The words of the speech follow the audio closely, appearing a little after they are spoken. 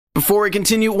Before we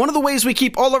continue, one of the ways we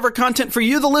keep all of our content for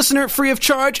you, the listener, free of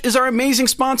charge is our amazing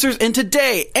sponsors, and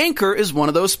today, Anchor is one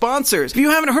of those sponsors. If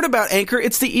you haven't heard about Anchor,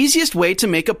 it's the easiest way to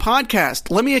make a podcast.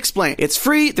 Let me explain. It's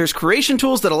free, there's creation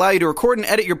tools that allow you to record and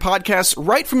edit your podcasts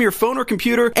right from your phone or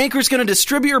computer. Anchor's going to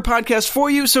distribute your podcast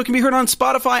for you so it can be heard on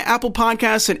Spotify, Apple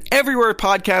Podcasts, and everywhere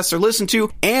podcasts are listened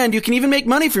to, and you can even make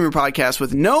money from your podcast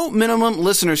with no minimum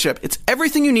listenership. It's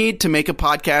everything you need to make a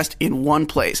podcast in one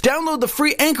place. Download the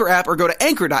free Anchor app or go to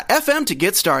anchor.fm to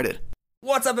get started.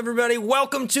 What's up, everybody?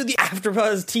 Welcome to the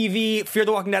AfterBuzz TV Fear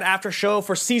the Walking Dead After Show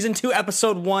for Season 2,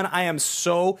 Episode 1. I am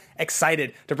so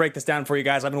excited to break this down for you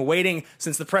guys. I've been waiting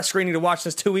since the press screening to watch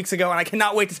this 2 weeks ago, and I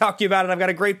cannot wait to talk to you about it. I've got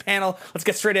a great panel. Let's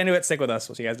get straight into it. Stick with us.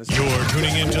 We'll see you guys this week. You're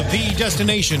tuning into the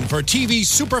destination for TV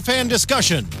superfan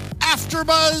discussion,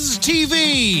 AfterBuzz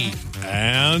TV.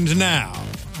 And now,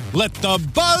 let the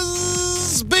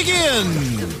buzz begin.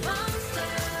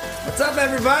 What's up,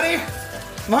 everybody?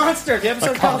 Monster. The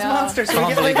episode calls Monster, so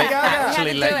we get Lady Gaga.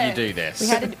 Actually let you do this.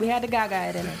 We had the Gaga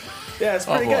it in it. Yeah, it's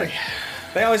pretty good.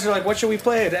 They always are like, what should we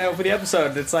play for the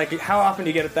episode? It's like, how often do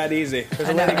you get it that easy? There's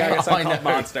a Lady Gaga song called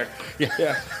Monster.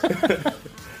 Yeah.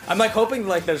 I'm like hoping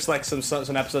like there's like some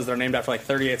episodes that are named after like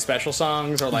 38 special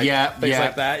songs or like things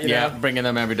like that. You know? Bringing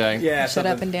them every day. Yeah, Shut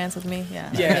Up and Dance with Me.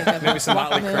 Yeah, maybe some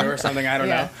Motley Crue or something. I don't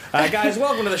know. Guys,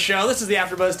 welcome to the show. This is the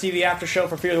AfterBuzz TV After Show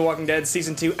for Fear the Walking Dead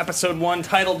Season 2, Episode 1,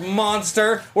 titled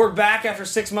Monster. We're back after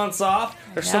 6 months off.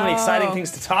 There's so many exciting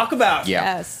things to talk about.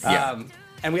 Yes.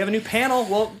 And we have a new panel.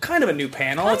 Well, kind of a new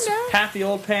panel. It's half the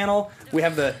old panel. We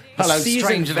have the Hello, season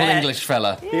strange little vet. English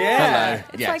fella. Yeah. Hello.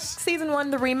 It's like Season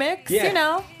 1, the remix. Yeah. You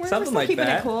know, we're Something still like keeping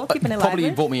that. it cool, keeping it Probably you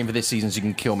lively. brought me in for this season so you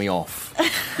can kill me off.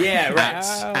 Yeah,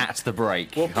 right. At the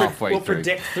break, We'll halfway through.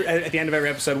 predict at the end of every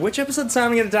episode which episode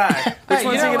Simon going to die. Which Hey,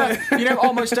 one's he going to... you know,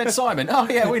 Almost Dead Simon. Oh,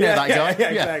 yeah, we know that guy. Yeah,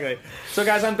 exactly. So,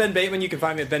 guys, I'm Ben Bateman. You can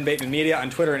find me at Ben Bateman Media on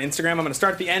Twitter and Instagram. I'm going to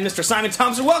start at the end. Mr. Simon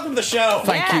Thompson, welcome to the show.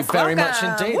 Thank you very much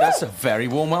welcome. indeed. Woo. That's a very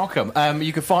warm welcome.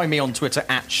 You can find me on Twitter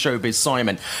at Showbiz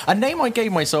Simon. A name I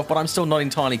gave myself, but I'm still not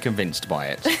entirely convinced by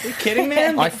it. Are you kidding,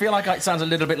 man? I feel like it sounds a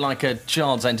little bit like a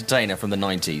child's entertainer from the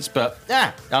 90s, but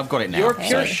I've got it now. You're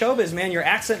pure so. showbiz, man. Your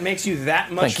accent makes you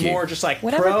that much Thank you. more just like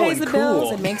Whatever pro pays and the cool.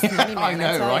 bills, it makes the money, man. I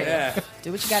know, tell right? you. Yeah.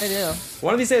 Do what you got to do.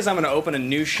 One of these days, I'm going to open a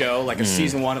new show, like a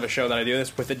season 1 of a show that I do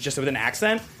this with, just with an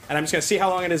accent, and I'm just going to see how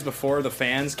long it is before the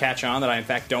fans catch on that I, in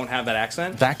fact, don't have that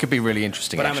accent. That could be really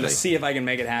interesting, But I'm actually. going to see if I can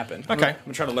make it happen. Okay. I'm going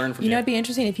to try to learn from You you. know, it'd be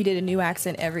interesting if you did a new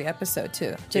accent every episode,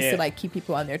 too. Just Yeah. to, like, keep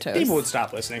people on their toes. People would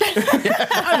stop listening.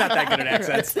 I'm not that good at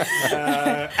accents.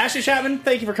 Ashley Chapman,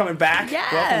 thank you for coming back.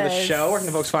 Yes. Welcome to the show. Where can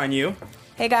the folks find you?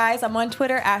 Hey, guys, I'm on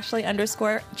Twitter,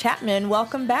 Ashley_Chapman.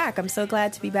 Welcome back. I'm so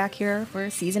glad to be back here for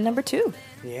season number 2.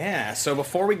 Yeah, so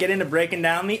before we get into breaking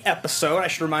down the episode, I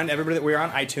should remind everybody that we are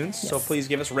on iTunes, so please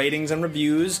give us ratings and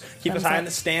reviews. Keep us high in the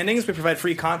standings. We provide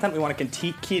free content. We want to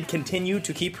continue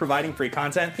to keep providing free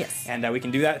content. Yes. And we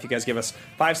can do that if you guys give us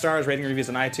 5 stars, rating reviews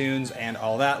on iTunes, and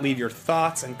all that. Leave your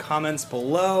thoughts and comments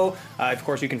below. Of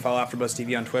course, you can follow AfterBuzz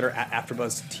TV on Twitter at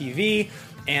AfterBuzz TV.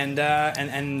 And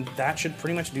that should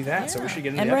pretty much do that. So we should get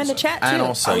into And the we're in the episode. chat, too. And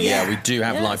also, we do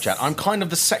have Yes. live chat. I'm kind of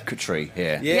the secretary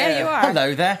here. Yeah, you are.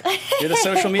 Hello there. You're the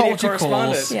social media Hold your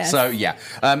correspondent. course. Yes. So,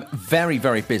 very,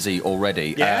 very busy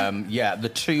already. Yeah? The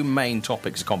 2 main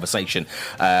topics of conversation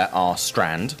are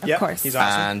Strand Yep, course. he's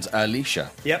awesome. and Alicia.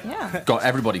 Yep. Yeah. Got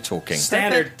everybody talking.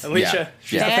 Standard. Perfect. Alicia. Yeah.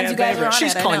 She's Yeah. the And fan you guys favorite. are on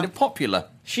She's it, I kind know. of popular.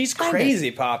 She's Kind of. crazy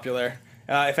popular.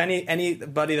 If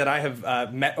anybody that I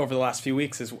have met over the last few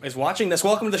weeks is watching this,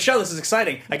 welcome to the show. This is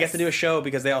exciting. I get to do a show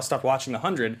because they all stopped watching The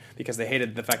 100 because they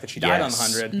hated the fact that she died on The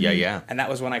 100. Yeah. And that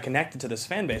was when I connected to this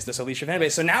fan base, this Alicia fan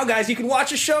base. So now, guys, you can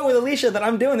watch a show with Alicia that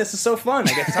I'm doing. This is so fun.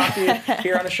 I get to talk to you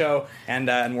here on a show, and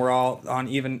we're all on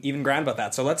even ground about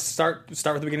that. So let's start with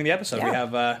the beginning of the episode. Yeah. We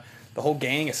have the whole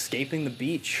gang escaping the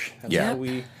beach. That's Yeah. how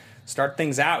we start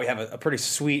things out. We have a pretty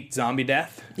sweet zombie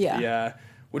death. Yeah.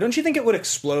 Well, don't you think it would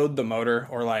explode the motor,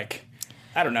 or like,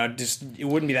 I don't know, just it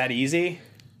wouldn't be that easy?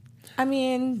 I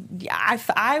mean, yeah,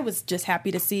 I was just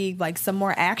happy to see like some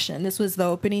more action. This was the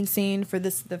opening scene for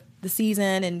the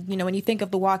season, and you know, when you think of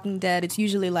The Walking Dead, it's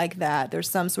usually like that. There's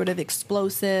some sort of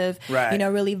explosive, Right. you know,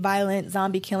 really violent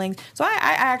zombie killing. So I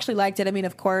actually liked it. I mean,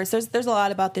 of course, there's a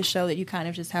lot about this show that you kind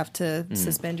of just have to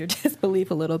suspend your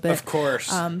disbelief a little bit. Of course.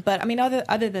 But I mean,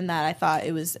 other than that, I thought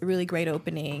it was a really great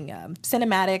opening,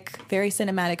 cinematic, very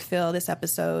cinematic feel this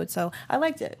episode. So I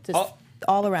liked it. Just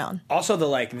all around. Also,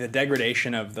 the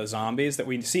degradation of the zombies that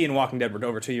we see in Walking Dead, we're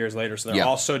over 2 years later, so they're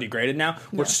all so degraded now.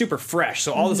 We're super fresh,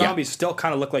 so all the zombies still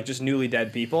kind of look like just newly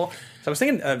dead people. So I was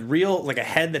thinking a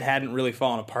head that hadn't really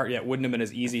fallen apart yet wouldn't have been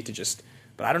as easy to just.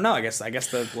 But I don't know. I guess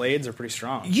the blades are pretty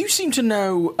strong. You seem to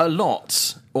know a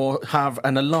lot or have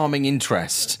an alarming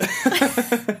interest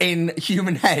in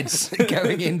human heads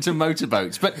going into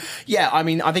motorboats. But yeah, I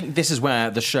mean, I think this is where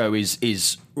the show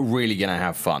is really going to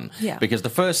have fun. Yeah. Because the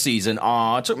first season,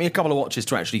 it took me a couple of watches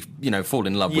to actually, fall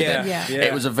in love with it. Yeah.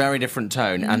 It was a very different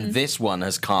tone, and this one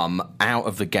has come out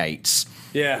of the gates.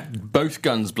 Yeah. Both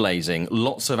guns blazing,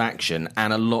 lots of action,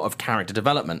 and a lot of character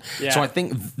development. Yeah. So I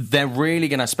think they're really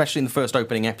going to, especially in the first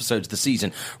opening episodes of the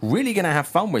season, really going to have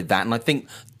fun with that. And I think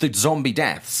the zombie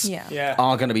deaths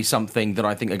are going to be something that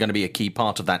I think are going to be a key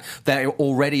part of that. There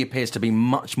already appears to be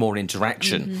much more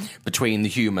interaction between the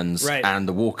humans and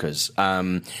the walkers,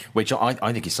 which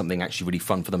I think is something actually really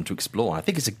fun for them to explore. I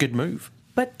think it's a good move.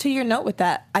 But to your note with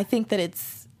that, I think that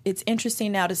it's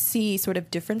interesting now to see sort of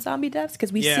different zombie deaths,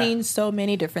 because we've seen so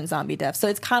many different zombie deaths. So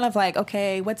it's kind of like,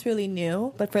 okay, what's really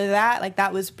new? But for that, like,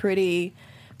 that was pretty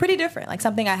different. Like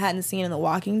something I hadn't seen in The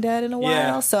Walking Dead in a while.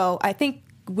 Yeah. So I think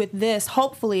with this,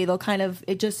 hopefully they'll kind of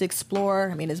just explore,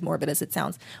 I mean, as morbid as it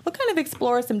sounds, we'll kind of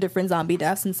explore some different zombie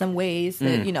deaths in some ways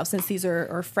that, since these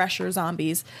are fresher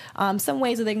zombies, some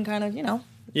ways that they can kind of,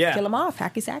 kill them off,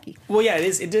 hacky sacky. Well, yeah, it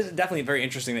is definitely very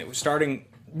interesting that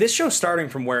this show starting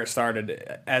from where it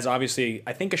started as obviously,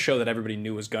 I think, a show that everybody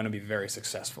knew was going to be very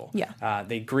successful. Yeah.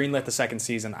 They greenlit the second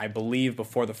season, I believe,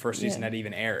 before the first season had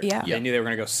even aired. Yeah. They knew they were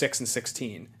going to go 6 and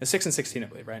 16. 6 and 16, I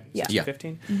believe, right? Yeah. 6 and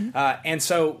 15? And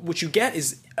so what you get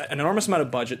is an enormous amount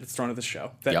of budget that's thrown at the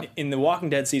show. That in The Walking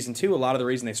Dead Season 2, a lot of the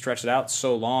reason they stretched it out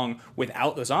so long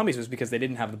without the zombies was because they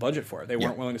didn't have the budget for it. They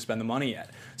weren't willing to spend the money yet.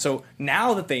 So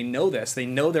now that they know this, they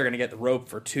know they're going to get the rope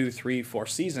for 2, 3, 4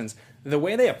 seasons. The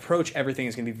way they approach everything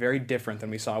is going to be very different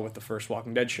than we saw with the first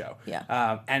Walking Dead show.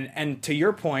 Yeah. And to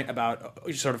your point about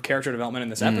sort of character development in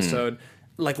this episode,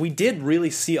 like, we did really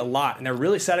see a lot, and they're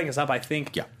really setting us up, I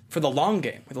think, for the long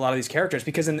game with a lot of these characters,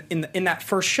 because in that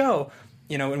first show,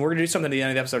 and we're going to do something at the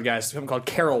end of the episode, guys, something called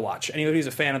Carol Watch. Anybody who's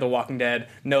a fan of The Walking Dead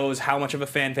knows how much of a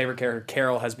fan favorite character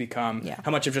Carol has become,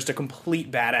 how much of just a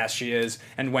complete badass she is,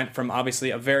 and went from obviously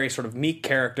a very sort of meek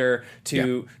character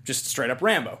to just straight up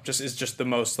Rambo. Is just the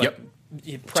most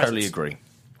presence. Totally agree.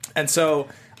 And so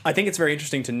I think it's very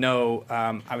interesting to know,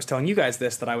 I was telling you guys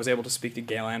this, that I was able to speak to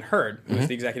Gail Ann Hurd, who's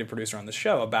the executive producer on the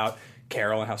show, about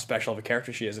Carol and how special of a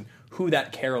character she is and who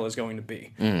that Carol is going to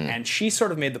be. And she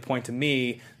sort of made the point to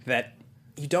me that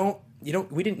we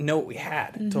didn't know what we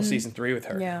had until season 3 with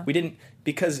her. Yeah. We didn't,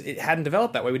 because it hadn't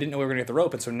developed that way. We didn't know we were going to get the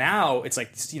rope. And so now it's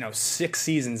like, 6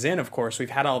 seasons in, of course, we've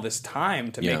had all this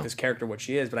time to make this character what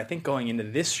she is. But I think going into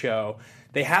this show,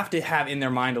 they have to have in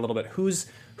their mind a little bit, who's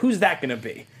that going to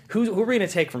be? Who are we going to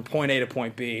take from point A to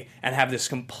point B and have this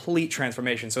complete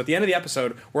transformation? So at the end of the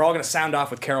episode, we're all going to sound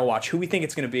off with Carol Watch, who we think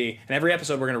it's going to be. And every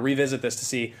episode, we're going to revisit this to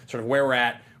see sort of where we're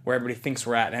at, where everybody thinks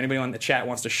we're at. And anybody on the chat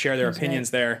wants to share their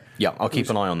opinions there. Yeah, I'll keep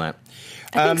an eye on that.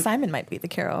 I think Simon might be the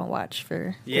Carol Watch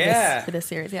for this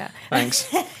series. Yeah.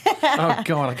 Thanks. Oh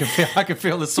God, I can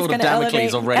feel the sword of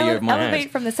Damocles already over my head.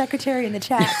 Elevate from the secretary in the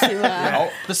chat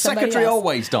to the secretary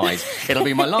always dies. It'll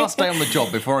be my last day on the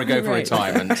job before I go for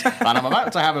retirement, and I'm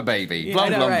about to have a baby. Blum,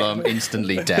 blum, blum,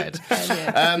 instantly dead.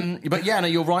 But yeah, no,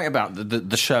 you're right about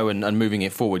the show and moving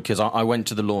it forward, because I went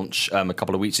to the launch a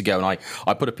couple of weeks ago, and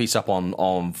I put a piece up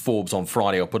on Forbes on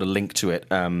Friday. I'll put a link to it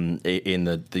in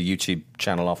the YouTube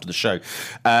channel after the show.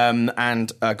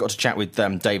 And got to chat with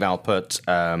Dave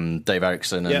Alpert, Dave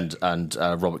Erickson, and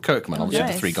Robert Kirkman,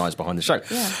 obviously the three guys behind the show.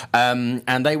 Yeah.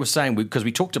 And they were saying, because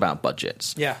we talked about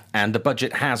budgets, and the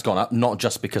budget has gone up, not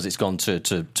just because it's gone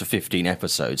to 15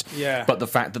 episodes, but the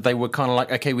fact that they were kind of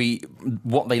like, okay,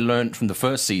 what they learned from the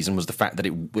first season was the fact that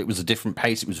it was a different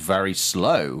pace, it was very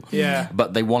slow,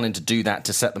 but they wanted to do that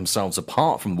to set themselves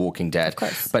apart from Walking Dead.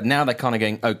 But now they're kind of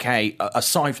going, okay,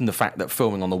 aside from the fact that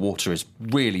filming on the water is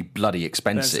really bloody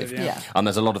expensive. And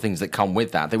there's a lot of things that come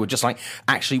with that. They were just like,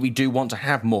 actually, we do want to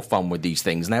have more fun with these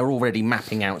things. And they're already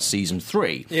mapping out season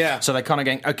 3. So they're kind of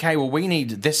going, okay, well, we need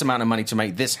this amount of money to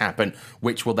make this happen,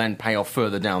 which will then pay off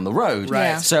further down the road.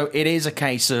 So it is a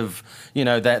case of,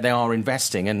 they are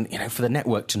investing. And, for the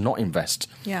network to not invest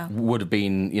would have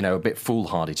been, a bit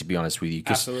foolhardy, to be honest with you.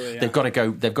 Because they've got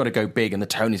to go big, and the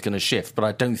tone is going to shift. But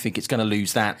I don't think it's going to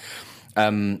lose that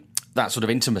sort of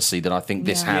intimacy that I think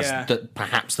this has, that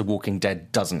perhaps The Walking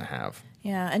Dead doesn't have.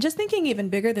 Yeah, and just thinking even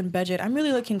bigger than budget, I'm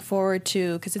really looking forward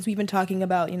to, because since we've been talking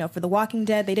about, for The Walking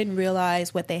Dead, they didn't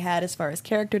realize what they had as far as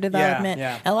character development.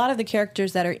 And a lot of the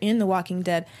characters that are in The Walking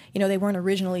Dead, they weren't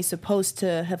originally supposed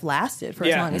to have lasted for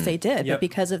as long as they did. But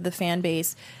because of the fan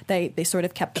base, they sort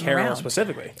of kept them around. Carol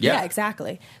specifically. Yeah,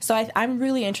 exactly. So I'm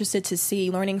really interested to see,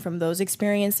 learning from those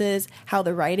experiences, how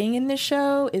the writing in this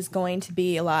show is going to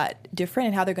be a lot different,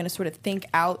 and how they're going to sort of think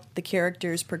out the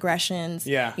characters' progressions.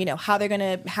 How they're going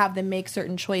to have them make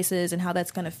certain choices and how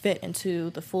that's going to fit into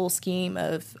the full scheme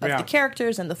of the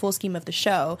characters and the full scheme of the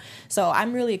show. So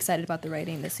I'm really excited about the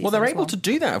writing this season. Well, they're able to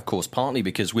do that, of course, partly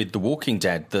because with The Walking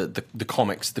Dead, the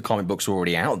comic books are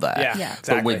already out there. Yeah,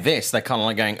 exactly. But with this, they're kind of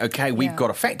like going, okay, we've got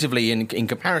effectively, in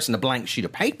comparison, a blank sheet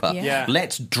of paper. Yeah.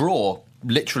 Let's draw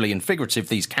literally and figurative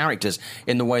these characters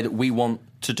in the way that we want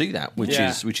to do that, which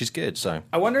is good. So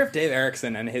I wonder if Dave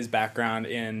Erickson and his background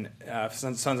in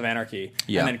Sons of Anarchy,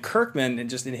 and then Kirkman, and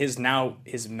just in his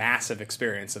massive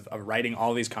experience of writing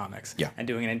all these comics and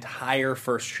doing an entire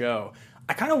first show.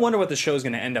 I kind of wonder what the show is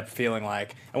going to end up feeling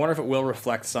like. I wonder if it will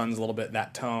reflect Sons a little bit,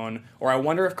 that tone, or I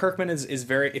wonder if Kirkman is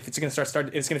very, if it's going to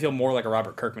start, it's going to feel more like a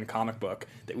Robert Kirkman comic book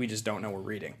that we just don't know we're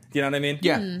reading. You know what I mean?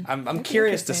 Yeah. I'm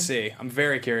curious to see. I'm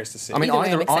very curious to see. I mean,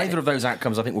 either of those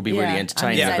outcomes I think will be really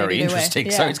entertaining and very interesting.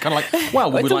 Yeah. So it's kind of like,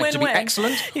 well, would we like to be win-win.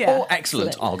 excellent or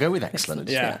excellent? I'll go with excellent.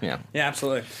 Yeah,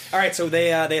 absolutely. All right, so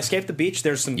they escape the beach.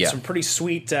 There's some pretty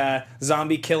sweet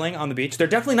zombie killing on the beach. They're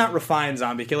definitely not refined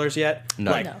zombie killers yet.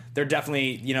 No. They're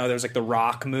definitely, there's like the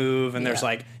rock move, and there's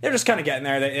like, they're just kind of getting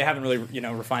there. They haven't really,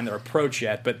 refined their approach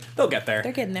yet, but they'll get there.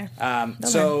 They're getting there.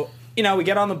 We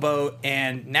get on the boat,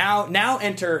 and now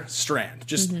enter Strand.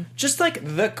 Just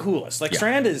like the coolest. Like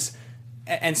Strand is,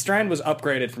 and Strand was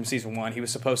upgraded from season 1. He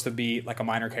was supposed to be like a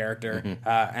minor character,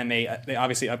 and they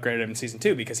obviously upgraded him in season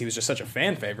 2 because he was just such a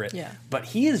fan favorite. Yeah. But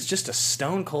he is just a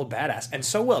stone cold badass and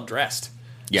so well dressed.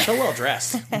 Yeah. So well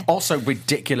dressed. Also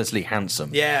ridiculously handsome.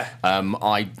 Yeah.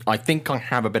 I think I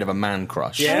have a bit of a man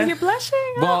crush. Yeah. Oh, you're blushing.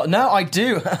 Well, no, I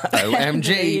do.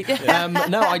 OMG.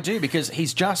 No, I do, because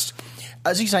he's just,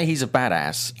 as you say, he's a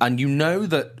badass, and you know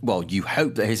that, well, you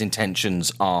hope that his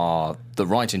intentions are the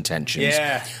right intentions.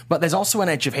 Yeah. But there's also an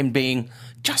edge of him being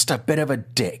just a bit of a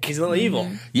dick. He's a little evil.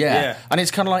 Yeah. And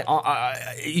it's kind of like,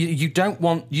 you don't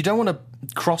want to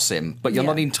cross him, but you're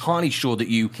not entirely sure that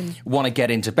you want to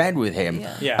get into bed with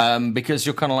him. Because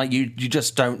you're kind of like, you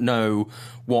just don't know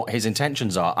what his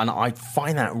intentions are, and I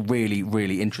find that really,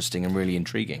 really interesting and really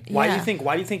intriguing. Why do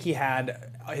you think he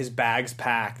had his bags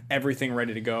packed, everything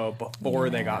ready to go before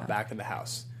they got back to the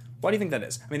house? Why do you think that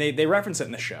is? I mean, they reference it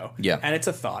in the show, and it's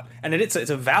a thought, and it's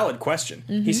a valid question.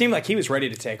 He seemed like he was ready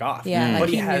to take off, but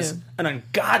he has an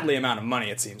ungodly amount of money,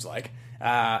 it seems like.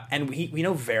 And we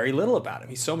know very little about him.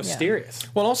 He's so mysterious.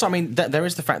 Well, also, I mean, there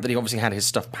is the fact that he obviously had his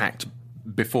stuff packed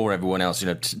before everyone else,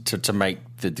 to make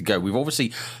the go. We've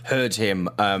obviously heard him,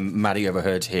 Maddie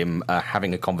overheard him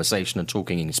having a conversation and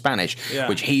talking in Spanish,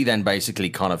 which he then basically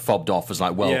kind of fobbed off as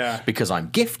like, well, because I'm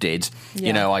gifted,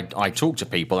 I talk to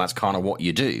people, that's kind of what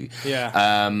you do.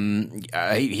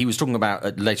 He was talking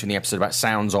about, later in the episode, about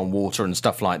sounds on water and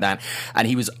stuff like that, and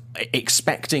he was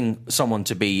expecting someone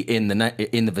to be in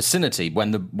the vicinity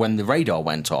when the radar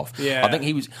went off. I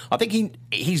think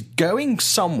he's going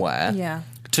somewhere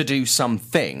to do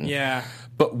something.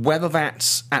 But whether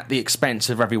that's at the expense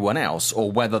of everyone else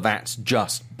or whether that's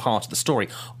just part of the story,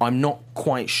 I'm not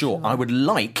quite sure. I would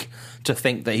like to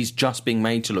think that he's just being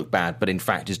made to look bad, but in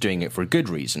fact is doing it for a good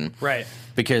reason. Right.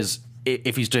 Because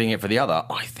if he's doing it for the other,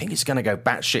 I think it's going to go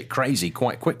batshit crazy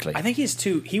quite quickly. I think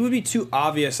he would be too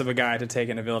obvious of a guy to take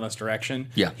in a villainous direction.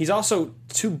 Yeah. He's also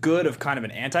too good of kind of an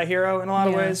anti-hero in a lot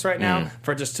of ways right now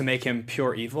for just to make him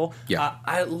pure evil.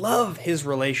 I love his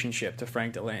relationship to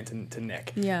Frank Delane, to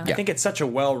Nick. I think it's such a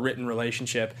well-written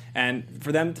relationship, and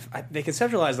for them, they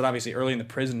conceptualized it obviously early in the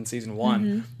prison in season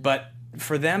 1, but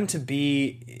for them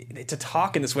to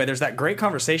talk in this way, there's that great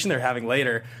conversation they're having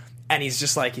later, and he's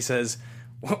just like, he says,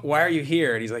 "Why are you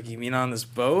here?" And he's like, "You mean on this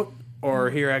boat or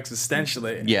here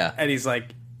existentially?" And he's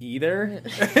like, "Either."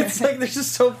 It's like, they're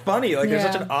just so funny. Like, they're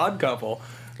such an odd couple,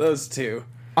 those two.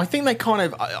 I think they kind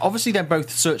of, obviously they're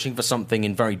both searching for something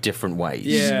in very different ways.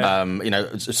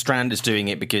 Strand is doing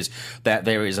it because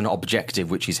there is an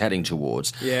objective which he's heading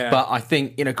towards. But I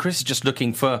think, Chris is just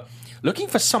looking for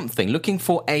something, looking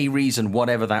for a reason,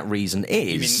 whatever that reason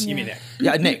is. You mean Nick?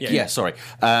 Yeah, Nick. Sorry.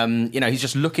 He's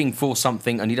just looking for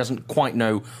something, and he doesn't quite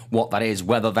know what that is.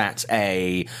 Whether that's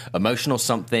a emotional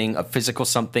something, a physical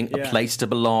something, a place to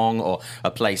belong, or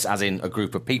a place, as in a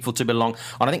group of people to belong.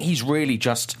 And I think he's really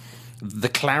just the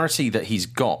clarity that he's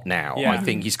got now. I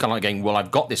think he's kind of like going, well, I've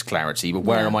got this clarity, but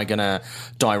where am I going to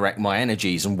direct my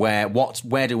energies, and where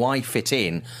do I fit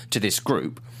in to this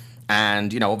group?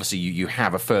 And, obviously you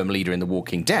have a firm leader in The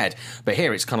Walking Dead, but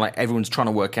here it's kind of like everyone's trying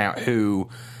to work out who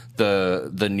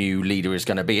the new leader is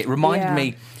going to be. It reminded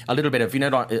me a little bit of,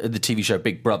 like the TV show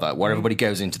Big Brother, where everybody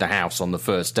goes into the house on the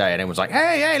first day and everyone's like,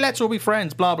 hey, let's all be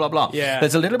friends, blah, blah, blah. Yeah.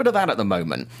 There's a little bit of that at the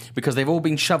moment because they've all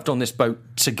been shoved on this boat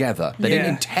together. They didn't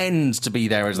intend to be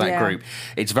there as that group.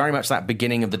 It's very much that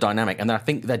beginning of the dynamic, and I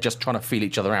think they're just trying to feel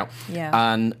each other out.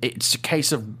 Yeah. And it's a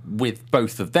case of, with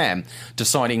both of them,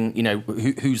 deciding,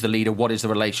 who's the leader, what is the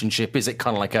relationship, is it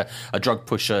kind of like a drug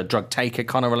pusher, drug taker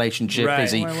kind of relationship?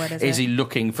 Right. Is he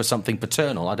looking for something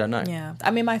paternal? I don't know. Yeah.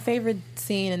 I mean, my favorite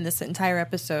scene in this entire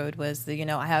episode was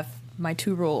I have my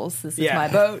 2 rules. This is my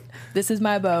boat. This is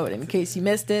my boat. In case you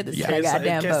missed it, this is my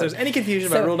goddamn boat. If there's any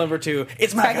confusion about rule number 2,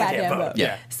 it's my goddamn boat.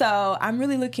 Yeah. So I'm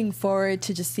really looking forward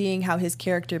to just seeing how his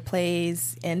character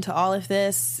plays into all of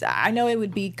this. I know it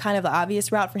would be kind of the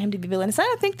obvious route for him to be villainous. I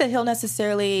don't think that he'll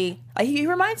necessarily... He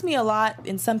reminds me a lot,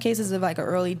 in some cases, of like an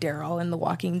early Daryl in The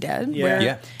Walking Dead. Yeah. Where,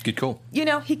 Yeah, good call.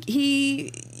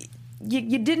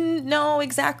 You didn't know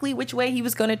exactly which way he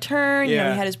was going to turn. He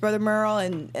had his brother Merle,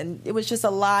 and it was just a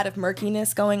lot of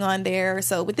murkiness going on there.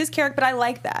 So with this character, but I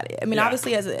like that. I mean,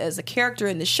 obviously, as a character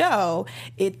in the show,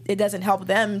 it doesn't help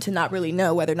them to not really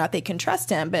know whether or not they can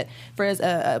trust him. But for as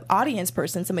a audience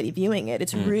person, somebody viewing it,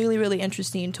 it's really, really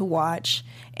interesting to watch.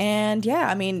 And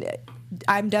I mean,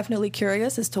 I'm definitely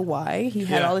curious as to why he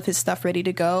had all of his stuff ready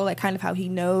to go, like kind of how he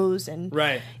knows, and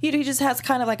he just has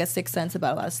kind of like a sixth sense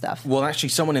about a lot of stuff. Well, actually,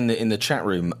 someone in the chat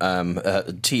room,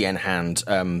 TN Hand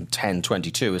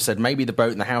 1022, has said maybe the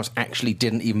boat in the house actually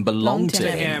didn't even belong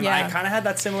to him. I kind of had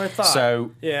that similar thought.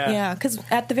 So because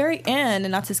at the very end,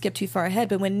 and not to skip too far ahead,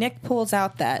 but when Nick pulls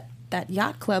out that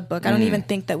yacht club book, I don't even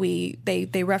think that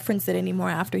they reference it anymore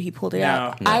after he pulled it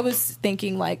out. No. I was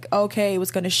thinking like, okay, it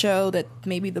was going to show that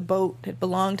maybe the boat had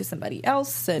belonged to somebody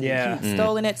else and he'd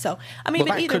stolen it. So I mean, well,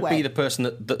 but that either could way, be the person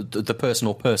the person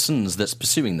or persons that's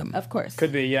pursuing them. of course,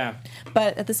 Could be,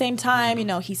 But at the same time,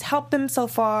 he's helped them so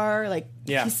far. Like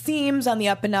he seems on the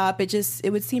up and up. It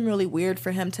would seem really weird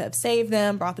for him to have saved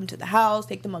them, brought them to the house,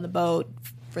 take them on the boat.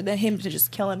 For him to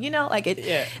just kill him,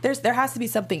 there has to be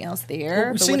something else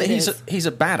there. Well, he's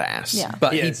a badass,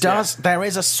 but he is, there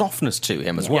is a softness to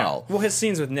him as well. Well, his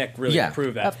scenes with Nick really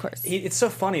prove that. Of course. It's so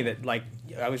funny that, like,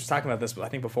 I was just talking about this, I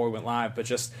think before we went live, but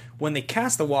just when they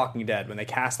cast The Walking Dead, when they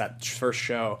cast that first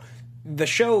show, the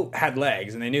show had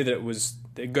legs, and they knew that it was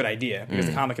a good idea because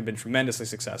the comic had been tremendously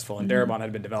successful and Darabont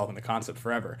had been developing the concept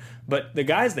forever. But the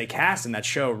guys they cast in that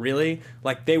show really,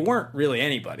 like, they weren't really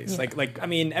anybody's. Like I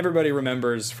mean, everybody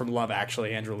remembers from Love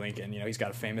Actually, Andrew Lincoln. He's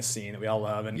got a famous scene that we all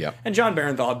love, and John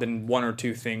Barenthal had been one or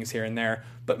two things here and there.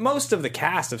 But most of the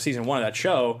cast of season 1 of that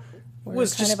show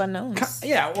was kind just of unknowns.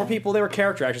 Or people, they were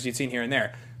character actors you'd seen here and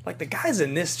there. Like the guys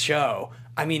in this show,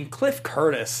 I mean, Cliff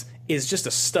Curtis is just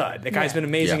a stud. That guy's been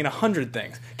amazing in 100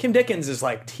 things. Kim Dickens is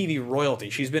like TV royalty.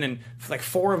 She's been in like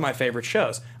 4 of my favorite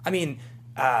shows. I mean,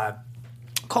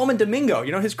 Coleman Domingo,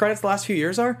 you know what his credits the last few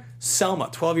years are? Selma,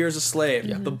 12 Years a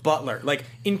Slave, The Butler, like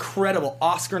incredible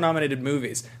Oscar-nominated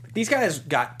movies. These guys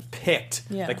got picked,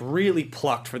 like really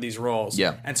plucked for these roles.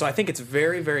 Yeah. And so I think it's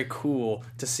very, very cool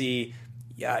to see.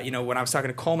 When I was talking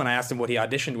to Coleman, I asked him what he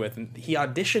auditioned with, and he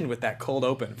auditioned with that cold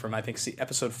open from, I think,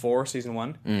 episode 4, season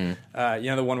 1.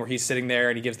 The one where he's sitting there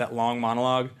and he gives that long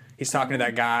monologue. He's talking to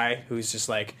that guy who's just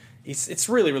like, it's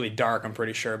really, really dark, I'm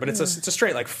pretty sure, but it's a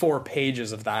straight like 4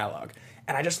 pages of dialogue.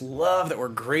 And I just love that we're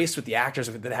graced with the actors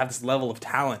that have this level of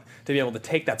talent to be able to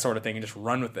take that sort of thing and just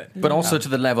run with it. But also to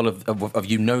the level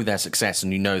of their success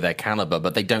and their caliber,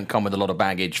 but they don't come with a lot of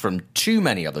baggage from too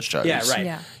many other shows. Yeah,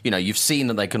 right. Yeah. You've seen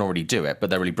that they can already do it, but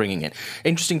they're really bringing it.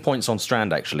 Interesting points on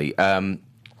Strand, actually.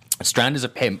 Strand is a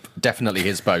pimp, definitely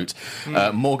his boat.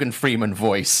 Morgan Freeman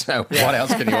voice. What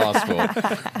else can you ask for?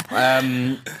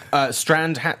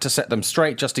 Strand had to set them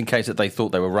straight just in case that they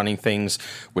thought they were running things,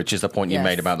 which is the point you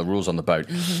made about the rules on the boat.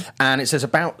 And it says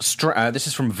about this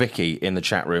is from Vicky in the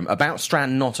chat room, about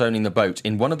Strand not owning the boat.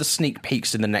 In one of the sneak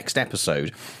peeks in the next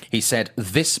episode, he said,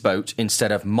 "This boat"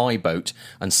 instead of "my boat,"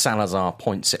 and Salazar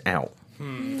points it out.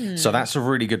 So that's a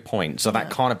really good point. So that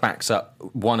kind of backs up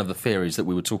one of the theories that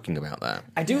we were talking about there.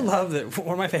 I do love that.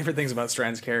 One of my favorite things about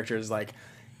Strand's character is, like,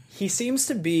 he seems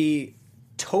to be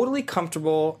totally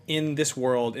comfortable in this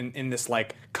world, in this,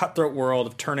 like, cutthroat world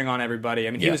of turning on everybody.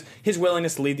 I mean, his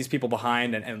willingness to leave these people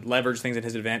behind and leverage things to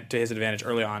his advantage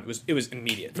early on, it was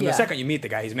immediate. From the second you meet the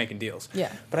guy, he's making deals.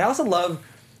 Yeah. But I also love,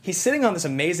 he's sitting on this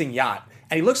amazing yacht,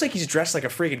 and he looks like he's dressed like a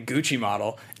freaking Gucci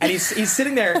model. And he's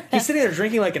sitting there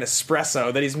drinking like an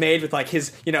espresso that he's made with like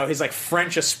his like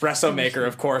French espresso maker,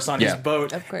 of course, on his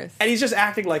boat. Of course. And he's just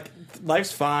acting like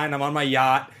life's fine. I'm on my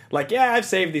yacht. Like, yeah, I've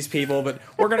saved these people, but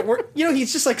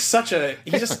he's just like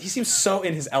he seems so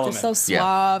in his element. Just so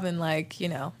suave and like,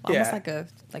 almost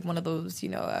like one of those,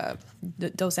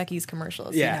 Dos Equis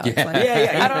commercials. Yeah. It's like,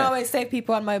 I don't always save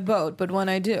people on my boat, but when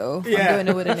I do, I'm doing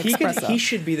it with an espresso. He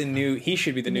should be the new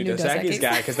Dos Equis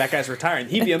guy, because that guy's retiring.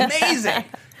 He'd be amazing.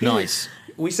 Nice.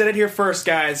 We said it here first,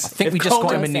 guys. I think we just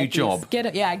got him a new job.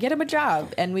 Get him a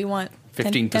job, and we want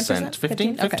 15%.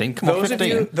 15? Okay. Come on,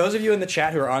 15. Those of you in the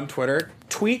chat who are on Twitter,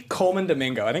 tweet Coleman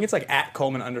Domingo. I think it's like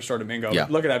 @Coleman_Domingo. Yeah.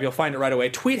 Look it up. You'll find it right away.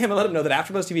 Tweet him and let him know that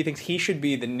AfterBuzz TV thinks he should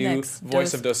be the new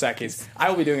voice of Dos Equis. I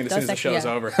will be doing it as soon as the show is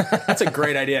over. That's a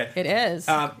great idea. It is.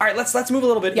 All right, let's move a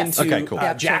little bit into cool.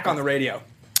 Jack on the radio.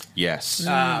 Yes.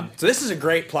 So this is a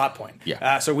great plot point.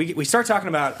 Yeah. So we start talking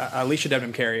about Alicia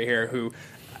Debnam Carey here, who,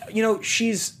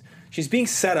 she's being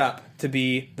set up to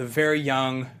be the very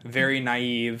young, very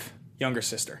naive younger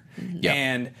sister. Yeah.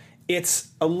 And it's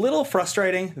a little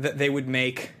frustrating that they would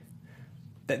make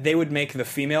the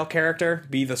female character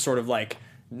be the sort of like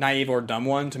naive or dumb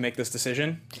one to make this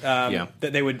decision. That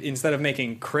they would, instead of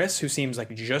making Chris, who seems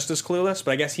like just as clueless,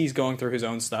 but I guess he's going through his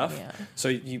own stuff. Yeah. So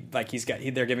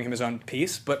they're giving him his own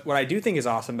piece. But what I do think is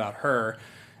awesome about her,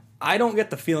 I don't get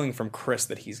the feeling from Chris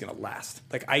that he's going to last.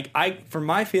 Like for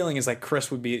my feeling is like Chris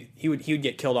would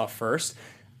get killed off first.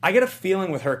 I get a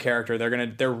feeling with her character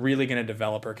they're really gonna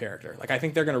develop her character. Like I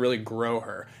think they're gonna really grow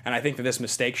her, and I think that this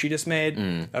mistake she just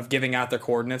made of giving out their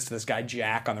coordinates to this guy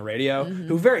Jack on the radio,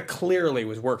 who very clearly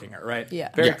was working her, right? Yeah,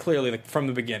 very clearly, like from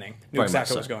the beginning, knew Very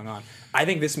exactly much what was going on. I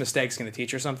think this mistake's gonna teach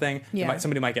her something. Yeah.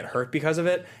 Somebody might get hurt because of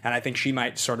it, and I think she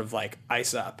might sort of like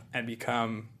ice up and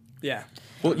become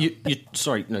Well,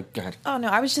 sorry, no, go ahead. Oh no,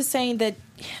 I was just saying that,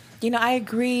 I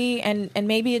agree, and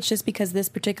maybe it's just because this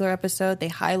particular episode they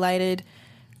highlighted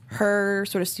her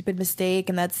sort of stupid mistake,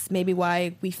 and that's maybe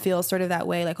why we feel sort of that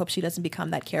way, like hope she doesn't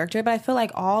become that character. But I feel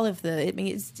like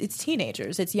it's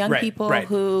teenagers, it's young people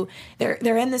who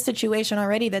they're in this situation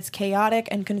already that's chaotic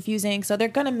and confusing, so they're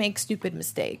gonna make stupid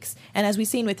mistakes. And as we've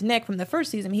seen with Nick from the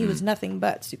first season, he was nothing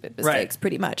but stupid mistakes,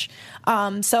 pretty much.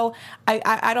 So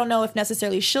I don't know if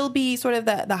necessarily she'll be sort of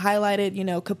the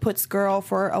highlighted, kaput's girl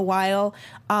for a while,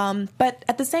 but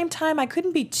at the same time I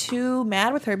couldn't be too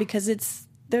mad with her, because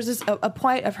there's a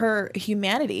point of her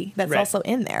humanity that's also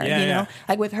in there,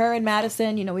 like with her and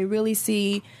Madison, we really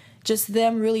see just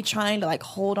them really trying to like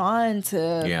hold on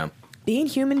to being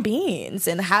human beings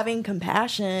and having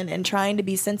compassion and trying to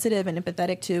be sensitive and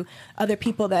empathetic to other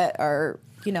people that are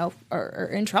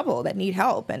in trouble, that need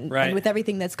help. And with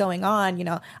everything that's going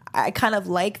on, I kind of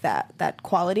like that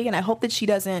quality, and I hope that she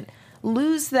doesn't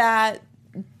lose that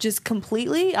just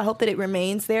completely. I hope that it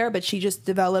remains there, but she just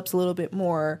develops a little bit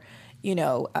more,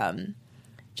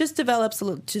 just develops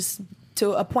just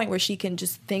to a point where she can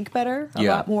just think better a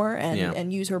lot more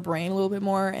and use her brain a little bit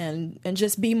more and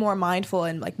just be more mindful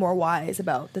and like more wise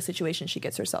about the situation she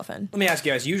gets herself in. Let me ask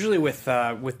you guys, usually with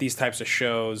these types of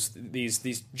shows,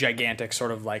 these gigantic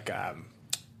sort of like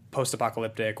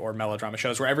post-apocalyptic or melodrama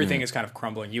shows where everything is kind of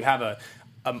crumbling, you have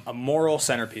a moral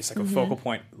centerpiece, like a focal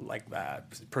point, like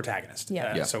protagonist.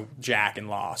 So Jack in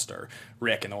Lost or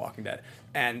Rick in The Walking Dead.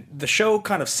 And the show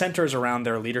kind of centers around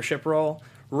their leadership role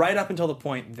right up until the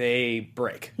point they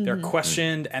break. They're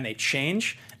questioned and they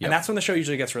change. And that's when the show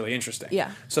usually gets really interesting.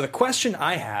 Yeah. So the question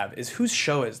I have is, whose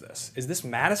show is this? Is this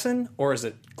Madison or is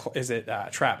it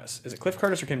Travis? Is it Cliff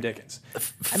Curtis or Kim Dickens?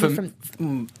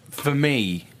 For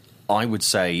me, I would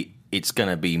say it's going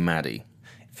to be Maddie.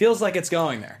 Feels like it's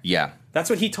going there. Yeah. That's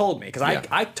what he told me, because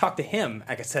I talked to him.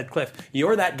 Like I said, Cliff,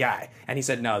 you're that guy. And he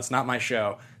said, no, it's not my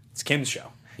show. It's Kim's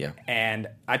show. Yeah. And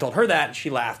I told her that, and she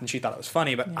laughed, and she thought it was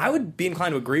funny. But I would be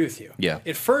inclined to agree with you. Yeah.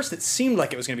 At first, it seemed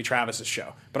like it was going to be Travis's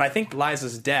show. But I think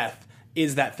Liza's death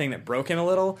is that thing that broke him a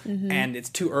little, and it's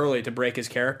too early to break his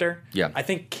character. Yeah. I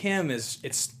think Kim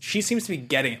she seems to be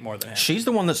getting it more than him. She's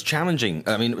the one that's challenging.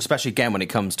 I mean, especially again when it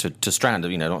comes to Strand,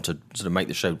 not to sort of make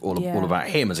the show all about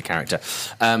him as a character,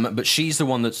 but she's the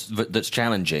one that's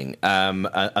challenging.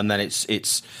 And then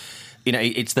it's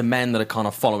the men that are kind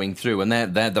of following through, and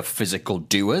they're the physical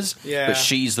doers. Yeah. But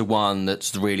she's the one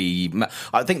that's really.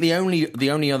 I think the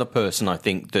only other person I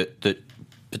think that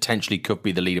potentially could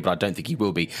be the leader, but I don't think he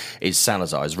will be, is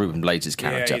Salazar, is Ruben Blades'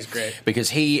 character. Yeah, he's great. Because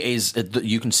he is,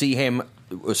 you can see him,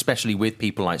 especially with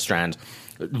people like Strand,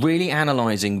 really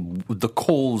analysing the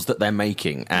calls that they're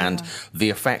making and the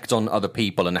effect on other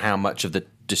people and how much of the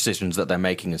decisions that they're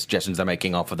making and suggestions they're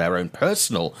making are for their own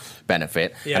personal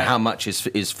benefit and how much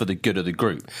is for the good of the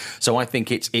group. So I think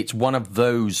it's one of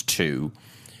those two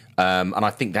and I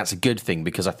think that's a good thing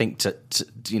because I think to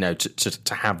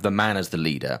have the man as the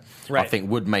leader, I think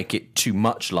would make it too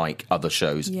much like other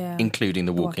shows, including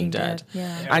The Walking Dead.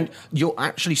 And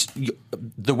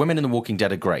the women in The Walking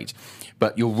Dead are great,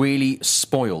 but you're really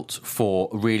spoilt for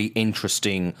really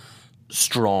interesting,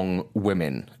 strong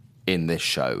women in this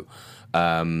show.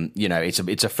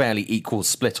 It's a fairly equal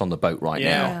split on the boat right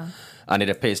now. And it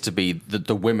appears to be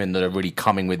the women that are really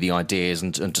coming with the ideas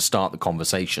and to start the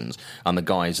conversations, and the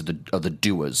guys are the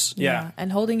doers. Yeah,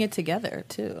 and holding it together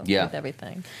too. With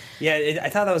everything. Yeah, I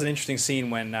thought that was an interesting scene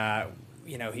when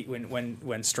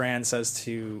when Strand says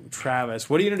to Travis,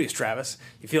 "What are you gonna do, Travis?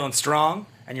 You feeling strong?"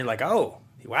 And you're like, "Oh,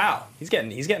 wow, he's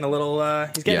getting a little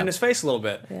in his face a little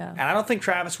bit." Yeah. And I don't think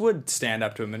Travis would stand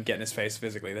up to him and get in his face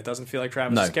physically. That doesn't feel like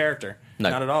Travis's character.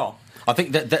 No, not at all. I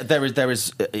think that there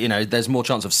is there's more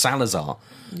chance of Salazar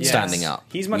standing up.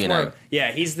 He's much more.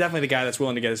 Yeah, he's definitely the guy that's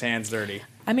willing to get his hands dirty.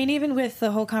 I mean, even with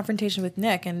the whole confrontation with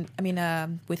Nick, and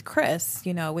with Chris,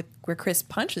 where Chris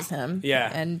punches him. Yeah.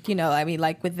 And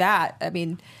like with that, I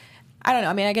don't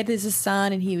know. I get this is his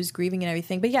son, and he was grieving and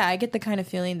everything, but yeah, I get the kind of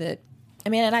feeling that.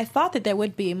 And I thought that there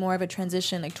would be more of a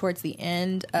transition, like towards the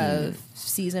end of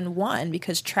season 1,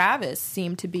 because Travis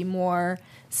seemed to be more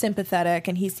sympathetic,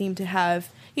 and he seemed to have,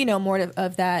 more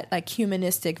of that like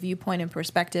humanistic viewpoint and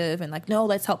perspective, and like, no,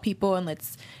 let's help people, and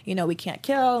let's, we can't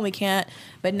kill, and we can't.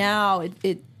 But now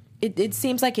it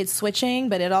seems like it's switching,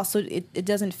 but it also it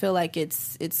doesn't feel like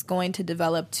it's going to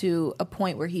develop to a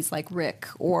point where he's like Rick,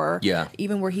 or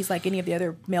even where he's like any of the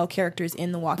other male characters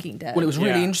in The Walking Dead. Well, it was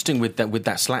really interesting with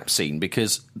that slap scene,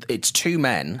 because it's two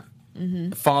men,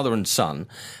 father and son,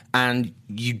 and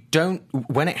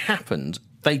when it happened,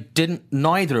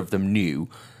 neither of them knew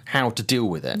how to deal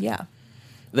with it. Yeah.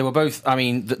 They were both,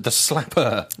 the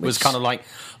slapper was kind of like,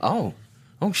 oh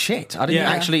shit! I didn't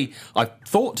actually. I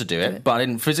thought to do it, but I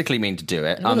didn't physically mean to do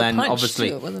it. And then obviously,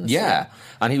 too, wasn't it?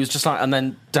 And he was just like, and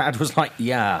then Dad was like,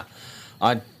 "Yeah,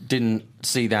 I didn't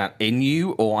see that in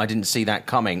you, or I didn't see that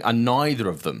coming," and neither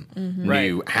of them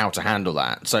knew how to handle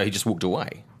that. So he just walked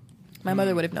away. My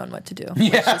mother would have known what to do.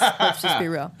 Let's just be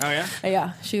real. Oh yeah,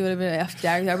 yeah. She would have been.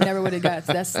 I never would have got.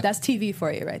 That's TV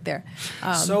for you right there.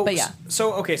 But yeah.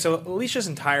 So Alicia's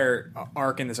entire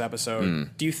arc in this episode.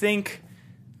 Do you think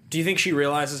she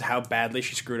realizes how badly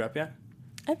she screwed up yet?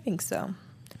 I think so.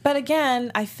 But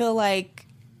again, I feel like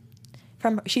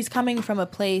she's coming from a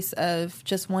place of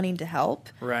just wanting to help.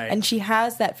 Right. And she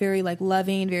has that very like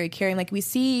loving, very caring. Like we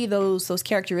see those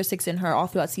characteristics in her all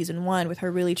throughout season 1, with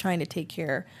her really trying to take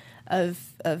care of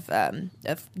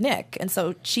Nick. And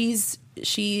so she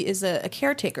is a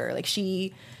caretaker. Like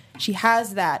she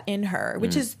has that in her,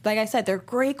 which is, like I said, they're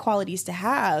great qualities to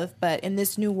have, but in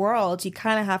this new world, you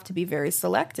kind of have to be very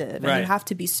selective, and you have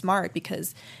to be smart,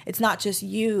 because it's not just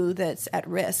you that's at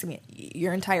risk.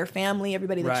 Your entire family,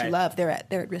 everybody that you love, they're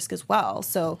at risk as well.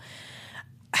 So,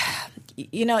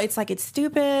 it's like, it's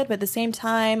stupid, but at the same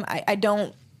time, I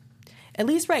don't, at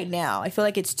least right now, I feel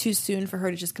like it's too soon for her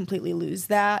to just completely lose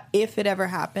that. If it ever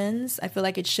happens, I feel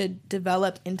like it should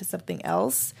develop into something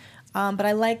else. But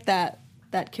I like that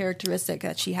characteristic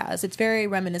that she has. It's very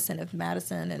reminiscent of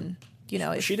Madison, and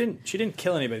she didn't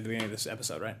kill anybody at the beginning of this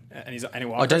episode, right? Any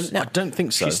walkers? I don't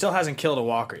think so. She still hasn't killed a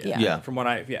walker yet. Yeah. From what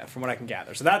I can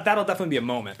gather. So that'll definitely be a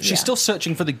moment. She's still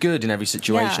searching for the good in every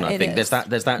situation. I think there's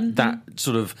that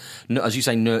sort of, as you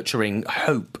say, nurturing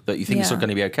hope that you think it's all going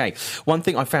to be okay. One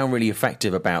thing I found really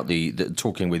effective about the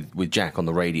talking with Jack on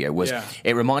the radio was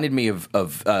it reminded me of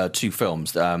two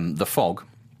films, The Fog.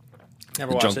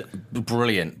 Never watched it.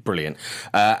 Brilliant.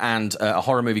 And a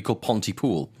horror movie called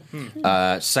Pontypool.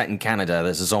 Set in Canada.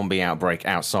 There's a zombie outbreak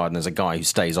outside, and there's a guy who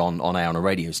stays on air on a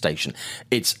radio station.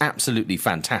 It's absolutely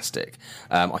fantastic.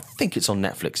 I think it's on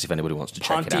Netflix if anybody wants to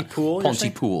check it out. Pontypool.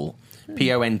 Pontypool.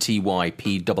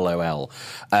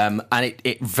 And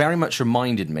it very much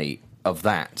reminded me of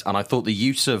that. And I thought the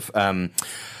use of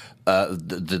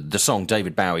the song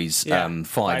David Bowie's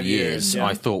 5 Years,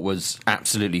 I thought was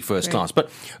absolutely first class. But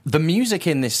the music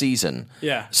in this season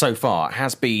so far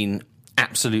has been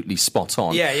absolutely spot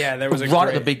on. There was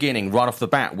at the beginning, right off the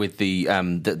bat, with the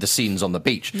scenes on the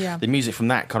beach. The music from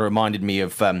that kind of reminded me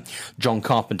of John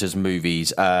Carpenter's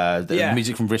movies, the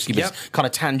music from Risky Business, kind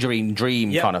of Tangerine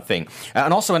Dream kind of thing,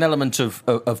 and also an element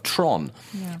of Tron.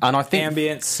 And I think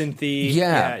ambient, synthy,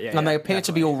 and they appear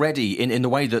to be already in the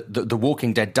way that the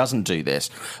Walking Dead doesn't do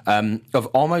this, of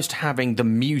almost having the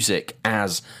music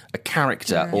as a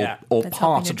character or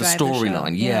part of the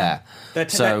storyline.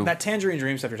 That Tangerine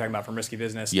Dream stuff you're talking about from Risky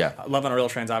Business. Love on a Real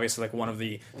Train's obviously like one of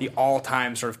the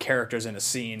all-time sort of characters in a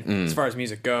scene as far as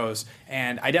music goes.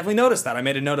 And I definitely noticed that. I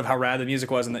made a note of how rad the music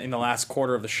was in the last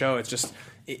quarter of the show. It's just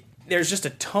there's just a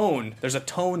tone. There's a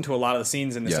tone to a lot of the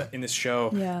scenes in this show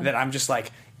that I'm just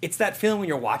like, it's that feeling when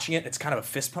you're watching it. It's kind of a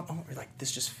fist pump. Oh, you're like,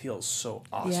 this just feels so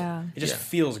awesome. Yeah. It just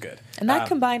feels good. And that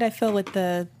combined, I feel, with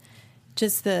the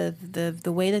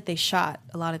way that they shot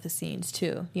a lot of the scenes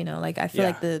too. You know, like I feel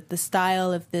like the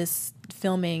style of this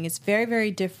filming is very,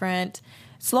 very different.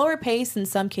 Slower pace in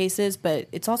some cases, but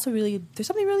it's also there's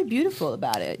something really beautiful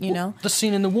about it. You know, the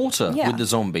scene in the water with the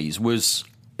zombies was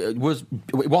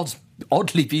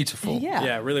oddly beautiful.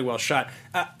 Yeah, really well shot.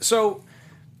 So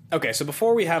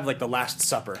before we have like the Last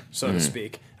Supper, so to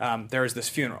speak, there is this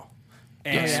funeral,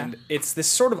 and it's this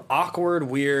sort of awkward,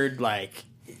 weird, like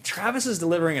Travis is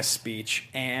delivering a speech,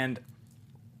 and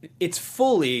it's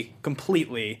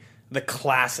completely the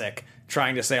classic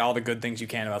trying to say all the good things you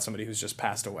can about somebody who's just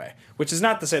passed away, which is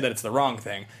not to say that it's the wrong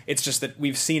thing. It's just that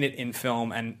we've seen it in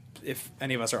film, and if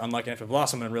any of us are unlucky enough to have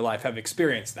lost someone in real life, have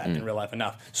experienced that in real life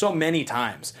enough so many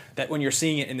times that when you're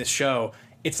seeing it in this show,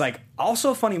 it's like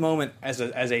also a funny moment as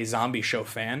a zombie show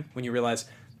fan when you realize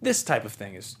this type of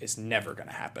thing is never going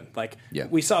to happen. Like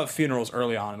we saw funerals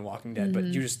early on in Walking Dead, but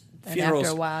you just funerals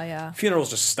after a while,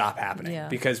 funerals just stop happening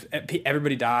because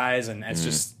everybody dies, and it's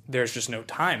just there's just no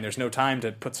time. There's no time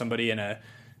to put somebody in a.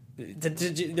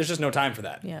 There's just no time for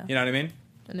that. Yeah. You know what I mean?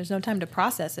 And there's no time to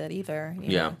process it either.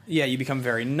 You know? Yeah. You become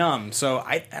very numb. So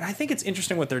I think it's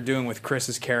interesting what they're doing with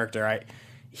Chris's character.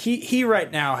 He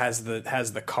right now has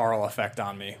the Carl effect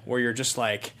on me, where you're just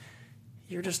like.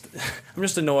 I'm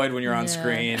just annoyed when you're on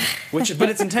screen, but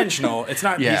it's intentional. It's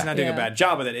not, he's not doing a bad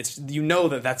job with it. It's,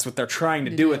 that's what they're trying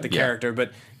to do with the character.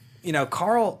 But,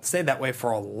 Carl stayed that way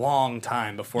for a long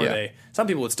time before some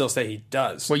people would still say he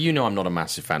does. Well, I'm not a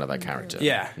massive fan of that character.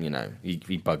 Yeah.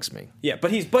 He bugs me. Yeah,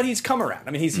 but he's come around.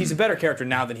 I mean, he's a better character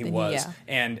now than he was. Yeah.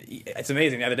 And it's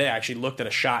amazing. The other day I actually looked at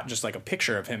a shot, just like a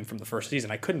picture of him from the first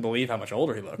season. I couldn't believe how much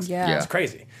older he looks. Yeah. It's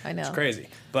crazy. I know. It's crazy.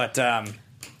 But,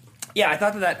 I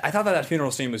thought that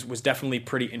funeral scene was definitely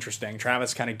pretty interesting.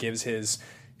 Travis kind of gives his,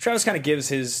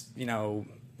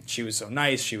 she was so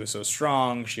nice, she was so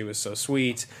strong, she was so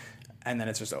sweet, and then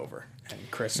it's just over, and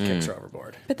Chris kicks her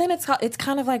overboard. But then it's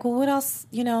kind of like, well, what else?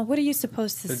 What are you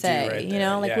supposed to say?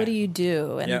 Right what do you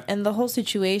do? And the whole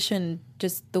situation,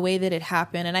 just the way that it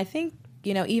happened, and I think.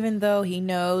 Even though he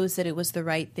knows that it was the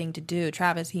right thing to do,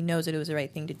 Travis, he knows that it was the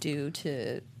right thing to do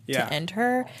to end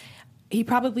her. He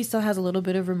probably still has a little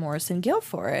bit of remorse and guilt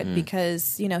for it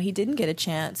because, he didn't get a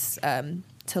chance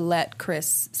to let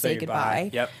Chris say goodbye.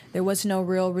 Yep. There was no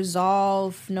real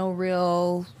resolve, no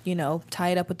real, tie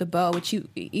it up with the bow, which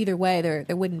either way,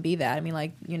 there wouldn't be that. I mean,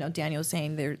 like, Daniel was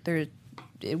saying,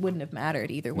 it wouldn't have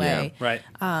mattered either way. Yeah, right.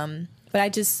 But I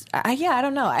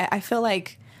don't know. I feel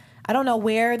like I don't know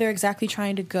where they're exactly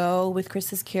trying to go with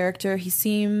Chris's character. He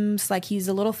seems like he's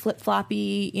a little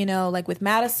flip-floppy, like with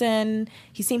Madison.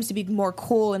 He seems to be more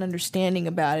cool and understanding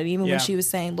about it, even when she was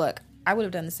saying, look, I would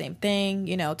have done the same thing,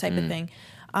 type of thing.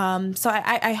 So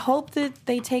I hope that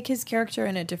they take his character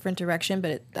in a different direction,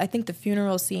 but I think the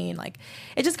funeral scene, like,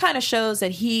 it just kind of shows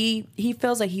that he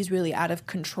feels like he's really out of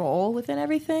control within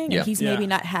everything, and he's maybe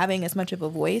not having as much of a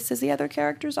voice as the other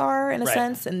characters are, in a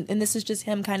sense, and this is just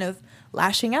him kind of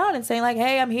lashing out and saying, like,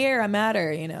 hey, I'm here, I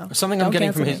matter, Something I'm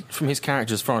getting from his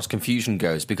character as far as confusion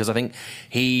goes, because I think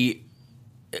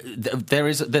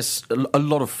there's a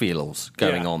lot of feels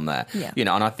going on there, and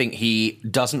I think he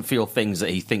doesn't feel things that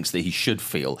he thinks that he should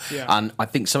feel, and I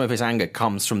think some of his anger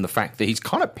comes from the fact that he's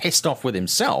kind of pissed off with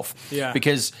himself,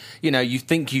 because you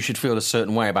think you should feel a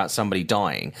certain way about somebody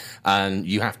dying, and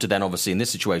you have to then obviously in this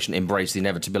situation embrace the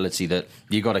inevitability that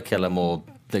you got to kill them or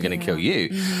they're going to kill you,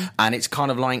 and it's kind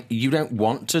of like you don't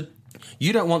want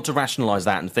to rationalize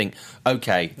that and think,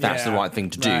 okay, that's the right thing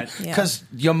to do because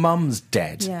your mum's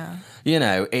dead.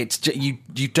 It's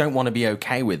you don't want to be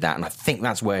okay with that, and I think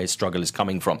that's where his struggle is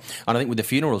coming from. And I think with the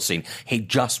funeral scene, he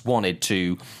just wanted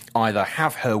to either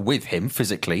have her with him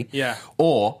physically,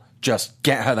 or just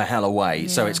get her the hell away.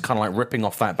 So it's kind of like ripping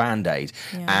off that Band-Aid,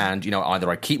 and either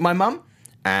I keep my mum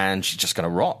and she's just going to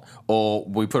rot, or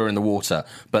we put her in the water.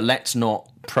 But let's not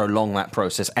prolong that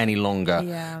process any longer,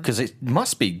 because it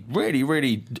must be really,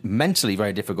 really mentally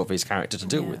very difficult for his character to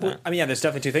deal with that. I mean, there's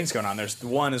definitely two things going on. There's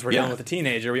one is we're dealing with a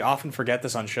teenager. We often forget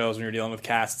this on shows when you're dealing with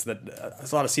casts that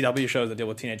there's a lot of CW shows that deal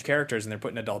with teenage characters and they're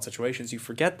put in adult situations. You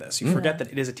forget this. You forget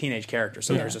that it is a teenage character.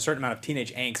 So there's a certain amount of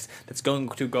teenage angst that's going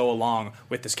to go along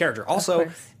with this character. Also,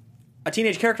 a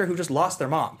teenage character who just lost their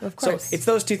mom. Of course. So it's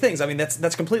those two things. I mean,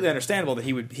 that's completely understandable that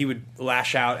he would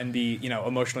lash out and be,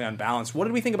 emotionally unbalanced. What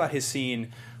did we think about his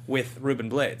scene with Ruben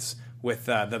Blades, with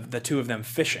the two of them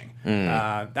fishing?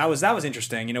 That was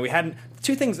interesting. We had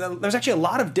two things. There's actually a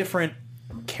lot of different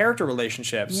character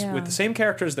relationships with the same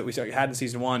characters that we had in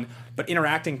season 1, but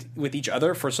interacting with each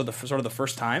other for sort of the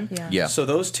first time. Yeah. So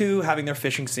those two having their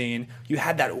fishing scene. You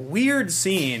had that weird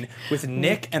scene with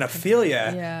Nick and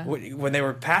Ophelia when they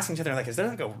were passing each other. Like, is there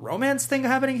like a romance thing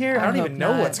happening here? I don't even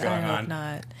know what's going on.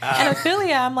 Not. And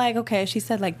Ophelia, I'm like, okay, she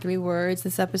said like 3 words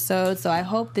this episode, so I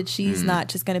hope that she's not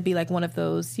just going to be like one of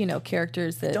those,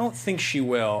 characters that. I don't think she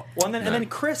will. Well, and then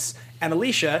Chris and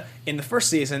Alicia in the first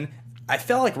season, I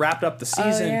felt like wrapped up the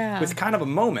season with kind of a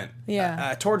moment.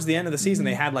 Yeah. Towards the end of the season,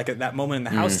 they had like that moment in the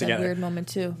house together. A weird moment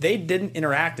too. They didn't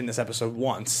interact in this episode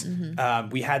once.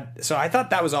 So I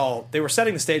thought that was all. They were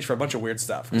setting the stage for a bunch of weird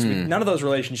stuff. None of those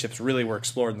relationships really were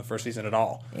explored in the first season at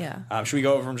all. Yeah. Should we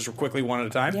go over them just quickly one at a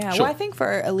time? Yeah. Sure. Well, I think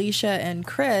for Alicia and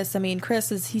Chris, I mean,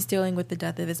 he's dealing with the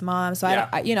death of his mom. So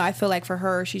I feel like for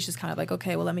her, she's just kind of like,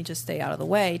 okay, well, let me just stay out of the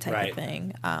way type of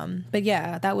thing. But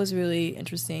yeah, that was really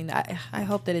interesting. I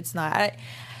hope that it's not.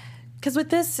 Because with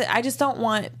this, I just don't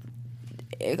want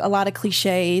a lot of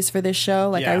cliches for this show.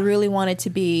 Like, I really want it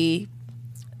to be...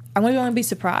 I want to be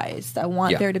surprised. I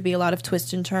want there to be a lot of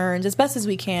twists and turns, as best as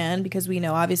we can, because we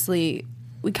know, obviously,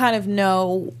 we kind of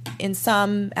know in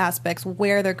some aspects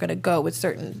where they're going to go with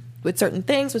certain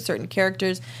things, with certain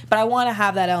characters. But I want to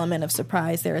have that element of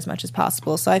surprise there as much as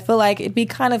possible. So I feel like it'd be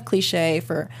kind of cliche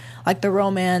for, like, the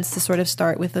romance to sort of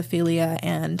start with Ophelia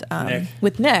and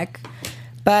with Nick.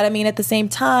 But I mean, at the same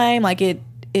time, like it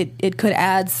could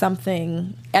add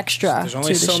something extra. There's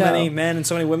only to the so show. many men and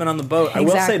so many women on the boat. Exactly.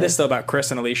 I will say this though about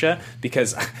Chris and Alicia,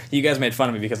 because you guys made fun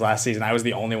of me because last season I was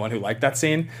the only one who liked that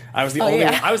scene. I was the only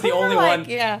one. I was the only one.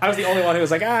 I was the only one who was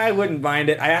like, I wouldn't mind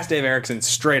it. I asked Dave Erickson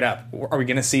straight up, are we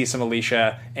going to see some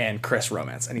Alicia and Chris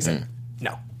romance? And he said,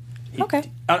 no. He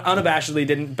unabashedly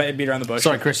didn't beat around the bush.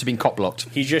 Sorry, Chris, you've been cock-blocked.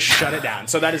 He just shut it down.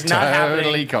 So that is not Totally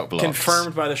happening. cock-blocked.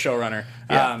 Confirmed by the showrunner.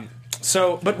 Yeah.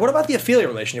 But what about the Ophelia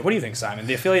relationship? What do you think, Simon?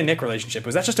 The Ophelia-Nick relationship,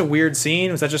 was that just a weird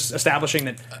scene? Was that just establishing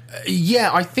that...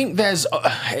 Yeah, I think there's...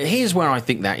 here's where I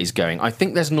think that is going. I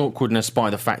think there's an awkwardness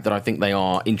by the fact that I think they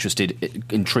are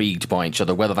intrigued by each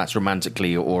other, whether that's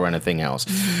romantically or anything else.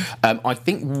 I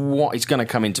think what is going to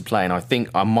come into play, and I think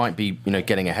I might be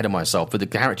getting ahead of myself, but the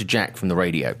character Jack from the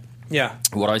radio... Yeah.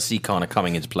 What I see kind of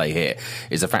coming into play here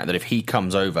is the fact that if he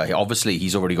comes over, obviously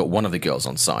he's already got one of the girls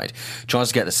on side, tries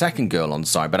to get the second girl on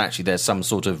side, but actually there's some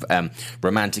sort of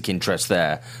romantic interest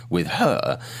there with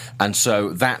her, and so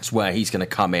that's where he's going to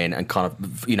come in and kind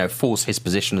of force his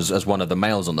position as one of the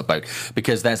males on the boat,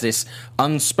 because there's this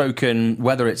unspoken,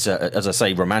 whether it's as I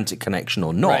say, romantic connection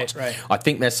or not. Right. I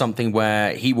think there's something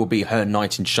where he will be her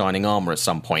knight in shining armor at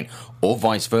some point, or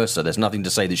vice versa. There's nothing to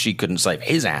say that she couldn't save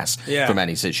his ass from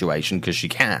any situation, because she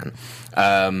can.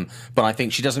 But I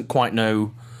think she doesn't quite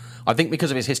know... I think because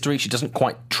of his history, she doesn't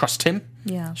quite trust him.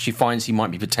 Yeah. She finds he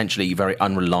might be potentially very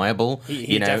unreliable.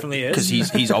 He definitely is.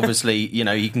 Because he's obviously,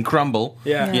 he can crumble.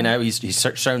 Yeah. He's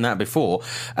shown that before.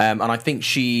 And I think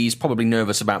she's probably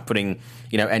nervous about putting,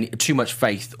 too much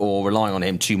faith or relying on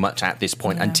him too much at this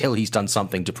point until he's done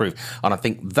something to prove. And I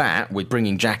think that, with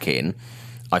bringing Jack in...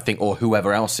 or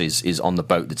whoever else is on the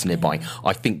boat that's nearby,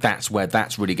 I think that's where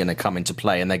that's really going to come into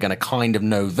play, and they're going to kind of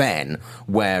know then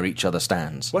where each other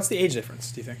stands. What's the age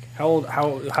difference, do you think? How old?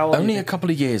 Only a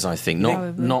couple of years, I think.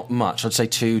 Not much. I'd say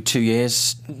 2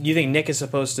 years. You think Nick is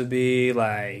supposed to be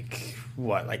like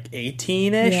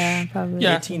 18-ish? Yeah, probably.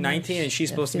 18, 19, and she's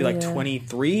supposed to be like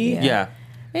 23? Yeah.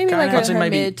 Maybe like in her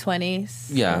maybe mid-20s.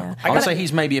 Yeah. I would say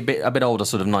he's maybe a bit older,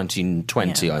 sort of 19,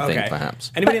 20, I think, perhaps.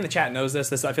 Anybody in the chat knows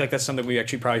this? I feel like that's something we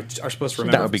actually probably are supposed to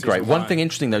remember. That would be great. One thing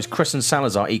interesting, though, is Chris and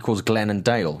Salazar equals Glenn and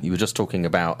Dale. You were just talking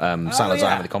about Salazar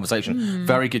having the conversation.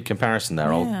 Very good comparison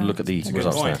there. I'll look at the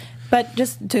results there. But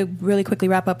just to really quickly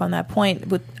wrap up on that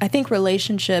point, I think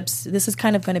relationships, this is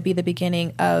kind of going to be the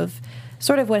beginning of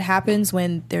sort of what happens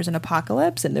when there's an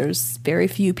apocalypse and there's very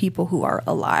few people who are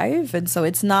alive. And so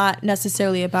it's not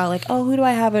necessarily about like, oh, who do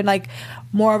I have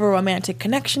more of a romantic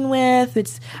connection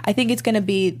with? I think it's going to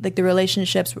be like the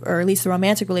relationships, or at least the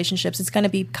romantic relationships, it's going to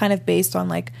be kind of based on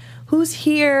like who's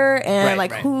here and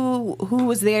who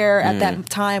was there at that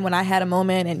time when I had a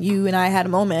moment and you and I had a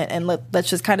moment, and let's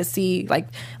just kind of see like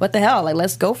what the hell, like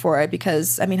let's go for it,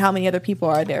 because I mean, how many other people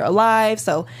are there alive?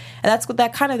 So, and that's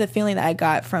that kind of the feeling that I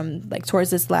got from like towards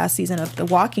this last season of The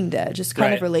Walking Dead, just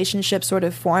kind of relationships sort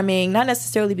of forming, not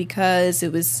necessarily because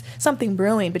it was something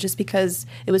brewing, but just because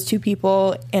it was two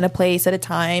people in a place at a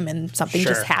time and something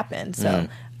just happened. So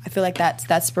I feel like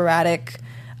that sporadic,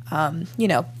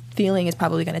 feeling is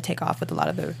probably going to take off with a lot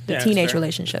of the teenage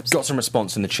relationships. Got some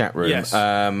response in the chat room. Yes.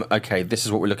 Okay, this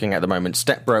is what we're looking at the moment.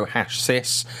 Stepbro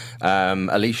 #sis.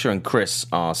 Alicia and Chris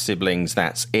are siblings.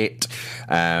 That's it.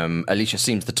 Alicia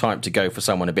seems the type to go for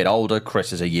someone a bit older.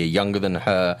 Chris is a year younger than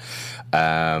her.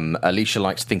 Alicia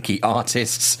likes thinky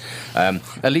artists.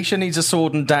 Alicia needs a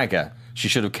sword and dagger. She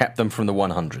should have kept them from the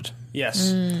 100.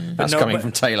 Yes. That's coming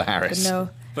from Taylor Harris. No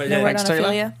But word thanks, on Taylor.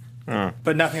 Ophelia?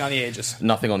 But nothing on the ages.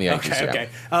 Nothing on the ages. Okay.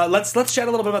 Let's chat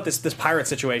a little bit about this pirate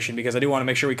situation, because I do want to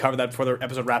make sure we cover that before the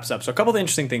episode wraps up. So a couple of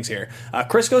interesting things here.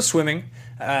 Chris goes swimming,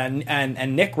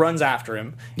 and Nick runs after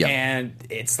him, and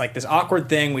it's like this awkward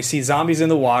thing. We see zombies in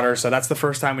the water, so that's the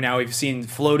first time we've seen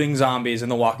floating zombies in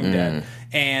The Walking Dead.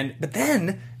 But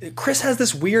then Chris has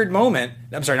this weird moment.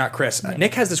 I'm sorry, not Chris.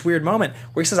 Nick has this weird moment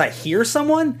where he says, "I hear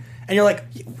someone," and you're like,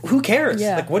 "Who cares?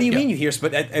 Yeah. Like, what do you mean you hear?"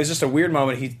 But it was just a weird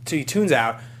moment. He tunes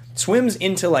out. Swims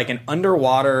into like an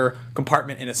underwater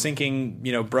compartment in a sinking,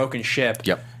 broken ship.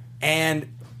 Yep.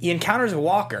 And he encounters a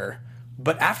walker,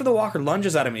 but after the walker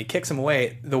lunges at him and he kicks him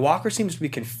away, the walker seems to be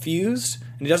confused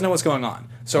and he doesn't know what's going on.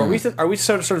 So are we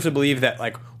sort of to believe that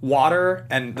like water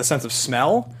and the sense of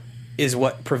smell is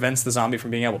what prevents the zombie from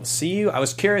being able to see you? I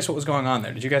was curious what was going on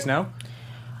there. Did you guys know?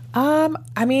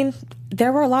 I mean,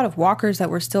 there were a lot of walkers that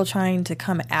were still trying to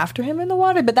come after him in the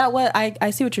water, but I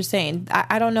see what you're saying.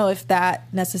 I don't know if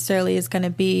that necessarily is going to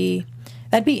be,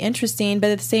 that'd be interesting, but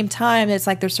at the same time, it's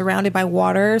like they're surrounded by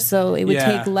water, so it would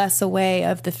take less away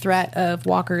of the threat of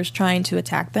walkers trying to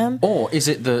attack them. Or is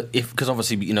it because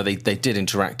obviously, they did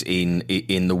interact in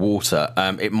the water,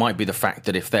 it might be the fact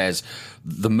that if there's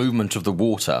the movement of the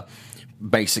water,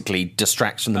 basically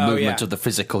distracts from the movement of the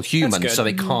physical human, so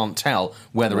they can't tell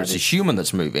whether it's a human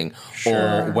that's moving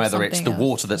or whether it's the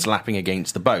water that's lapping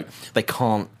against the boat. They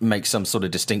can't make some sort of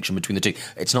distinction between the two.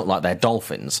 It's not like they're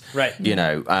dolphins, right?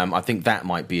 I think that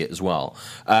might be it as well.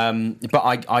 But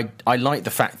I like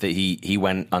the fact that he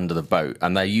went under the boat,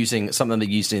 and they're using something they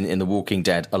used in The Walking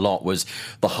Dead a lot was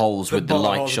the holes with the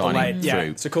light shining through. Yeah,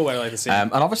 it's a cool way to like to see.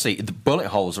 And obviously the bullet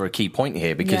holes are a key point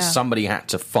here because somebody had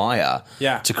to fire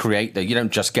to create you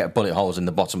don't just get bullet holes in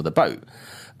the bottom of the boat.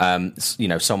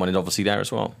 Someone is obviously there as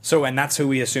well. So, and that's who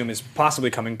we assume is possibly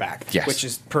coming back, yes. which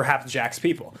is perhaps Jack's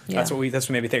people. Yeah. That's what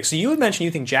made me think. So you had mentioned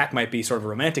you think Jack might be sort of a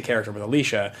romantic character with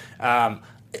Alicia.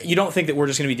 You don't think that we're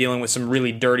just going to be dealing with some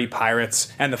really dirty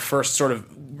pirates and the first sort of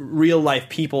real-life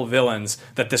people villains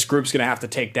that this group's going to have to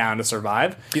take down to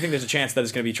survive? Do you think there's a chance that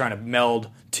it's going to be trying to meld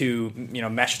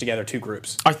mesh together two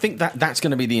groups? I think that's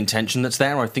going to be the intention that's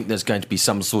there. I think there's going to be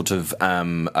some sort of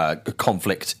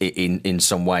conflict in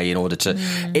some way in order to...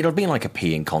 It'll be like a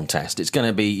peeing contest. It's going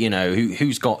to be,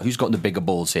 who's got the bigger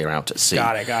balls here out at sea.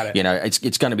 Got it.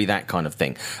 It's going to be that kind of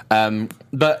thing.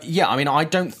 But, yeah, I mean, I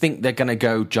don't think they're going to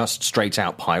go just straight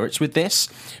out pirates with this,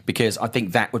 because I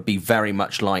think that would be very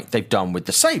much like they've done with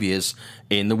the Saviors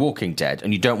in The Walking Dead,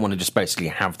 and you don't want to just basically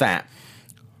have that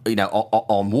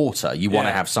on water. You want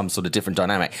to have some sort of different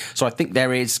dynamic. So I think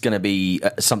there is going to be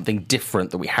something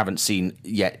different that we haven't seen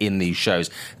yet in these shows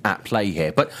at play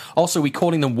here. But also, we're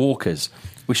calling them walkers.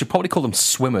 We should probably call them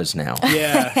swimmers now.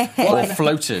 Yeah. Or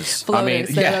floaters. I mean,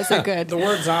 those are good. The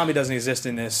word zombie doesn't exist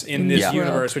in this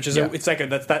universe, which is it's like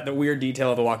the weird detail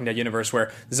of the Walking Dead universe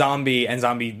where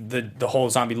the whole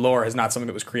zombie lore is not something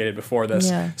that was created before this.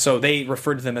 Yeah. So they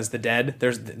refer to them as the dead.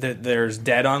 There's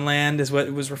dead on land is what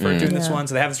it was referred to in this one.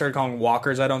 So they haven't started calling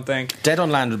walkers, I don't think. Dead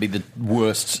on Land would be the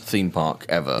worst theme park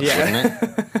ever, wouldn't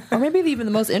it? Or maybe even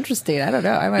the most interesting. I don't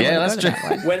know. I might want to go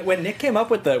to that one. When Nick came up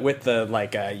with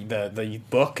the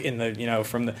book in the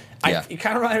from the it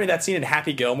kind of reminded me of that scene in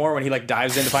Happy Gilmore when he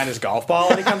dives in to find his golf ball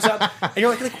and he comes up and you're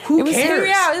like who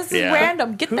cares? This is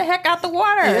random. Get the heck out the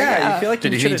water. Yeah, you feel like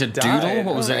did he need to doodle?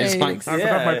 What was it? It's like I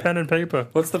forgot my pen and paper.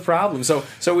 What's the problem? So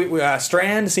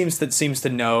Strand seems to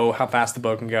know how fast the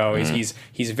boat can go.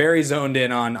 He's very zoned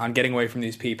in on getting away from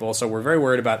these people. So we're very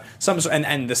worried about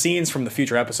and the scenes from the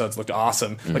future episodes looked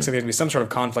awesome. Looks like there's gonna be some sort of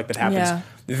conflict that happens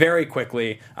very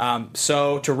quickly.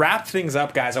 So to wrap things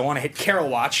up, guys, I want to hit Carol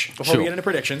Watch before we get into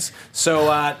predictions.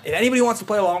 So if anybody wants to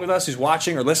play along with us who's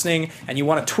watching or listening and you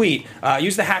want to tweet,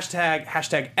 use the hashtag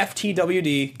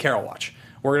FTWD Carol Watch.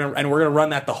 We're gonna run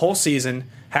that the whole season.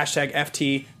 Hashtag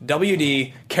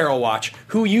FTWD Carol Watch.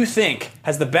 Who you think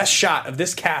has the best shot of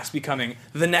this cast becoming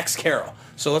the next Carol?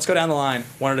 So let's go down the line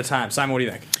one at a time. Simon, what do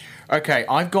you think? Okay,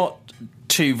 I've got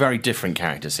two very different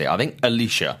characters here. I think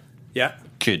Alicia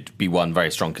could be one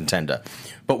very strong contender.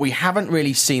 but we haven't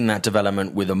really seen that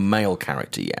development with a male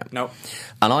character yet. Nope.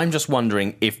 And I'm just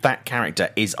wondering if that character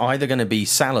is either going to be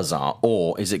Salazar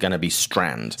or is it going to be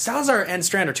Strand? Salazar and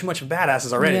Strand are too much of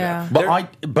badasses already. Yeah.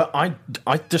 But I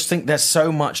just think there's so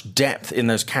much depth in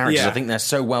those characters. Yeah. I think they're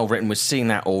so well written. We're seeing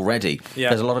that already. Yeah.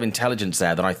 There's a lot of intelligence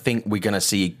there that I think we're going to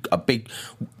see a big...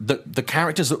 The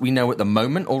characters that we know at the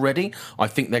moment already, I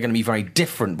think they're going to be very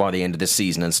different by the end of this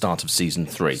season and start of season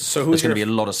 3. So there's going to be a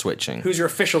lot of switching. Who's your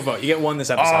official vote? You get one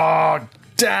this episode. Oh,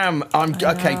 damn.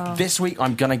 Okay, this week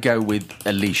I'm going to go with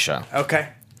Alicia. Okay.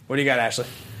 What do you got, Ashley?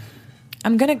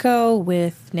 I'm going to go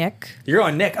with Nick. You're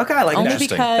on Nick. Okay, I like Only that.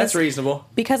 because That's reasonable.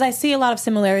 Because I see a lot of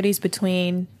similarities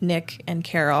between Nick and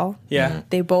Carol. Yeah.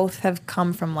 They both have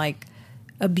come from like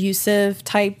abusive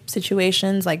type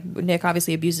situations. Like Nick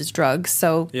obviously abuses drugs,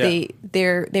 so Yeah.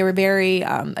 they were very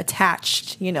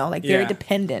attached, like very Yeah.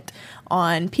 dependent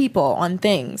on people, on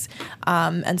things.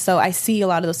 And so I see a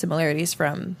lot of those similarities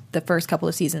from the first couple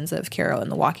of seasons of Carol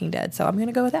and The Walking Dead. So I'm going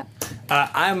to go with that.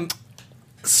 I'm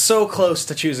so close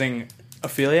to choosing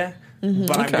Ophelia,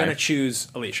 but I'm Okay. going to choose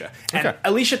Alicia. And Okay.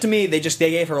 Alicia, to me, they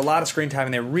gave her a lot of screen time,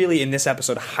 and they really, in this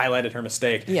episode, highlighted her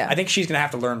mistake. Yeah. I think she's going to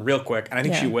have to learn real quick, and I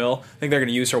think Yeah. she will. I think they're going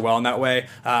to use her well in that way.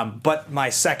 But my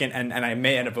second, and I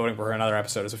may end up voting for her in another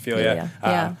episode, is Ophelia.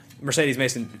 Yeah. Mercedes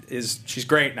Mason she's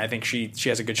great, and I think she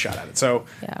has a good shot at it. So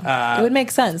It would make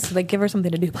sense. Like, give her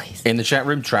something to do, please. In the chat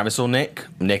room, Travis or Nick.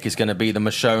 Nick is going to be the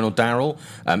Michonne or Daryl.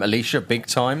 Alicia, big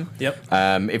time. Yep.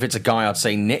 If it's a guy, I'd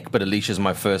say Nick, but Alicia's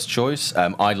my first choice.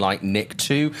 I like Nick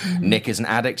too. Mm-hmm. Nick is an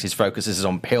addict. His focus is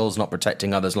on pills, not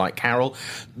protecting others like Carol.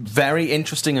 Very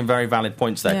interesting and very valid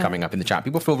points there coming up in the chat.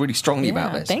 People feel really strongly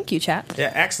about this. Thank you, chat.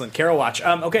 yeah, excellent. Carol watch.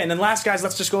 Okay, and then last, guys,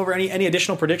 let's just go over any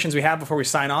additional predictions we have before we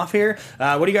sign off here.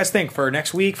 What do you guys think for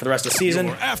next week, for the rest of the season?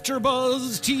 Your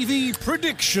AfterBuzz TV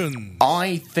prediction.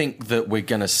 I think that we're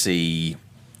going to see...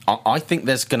 I think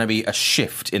there's going to be a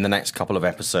shift in the next couple of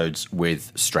episodes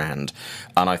with Strand,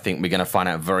 and I think we're going to find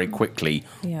out very quickly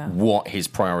what his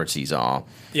priorities are,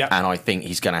 Yeah. and I think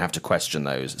he's going to have to question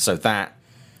those. So that,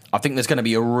 I think there's going to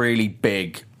be a really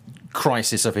big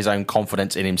crisis of his own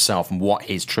confidence in himself and what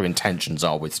his true intentions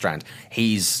are with Strand.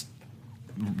 He's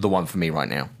the one for me right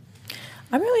now.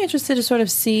 I'm really interested to sort of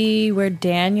see where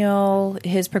Daniel,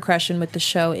 his progression with the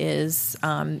show is.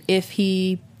 If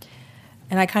he,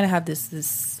 and I kind of have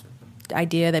this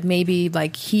idea that maybe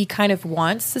like he kind of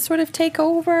wants to sort of take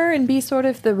over and be sort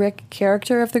of the Rick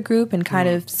character of the group, and kind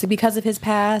of so because of his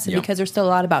past and because there's still a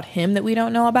lot about him that we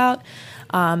don't know about.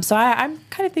 So I'm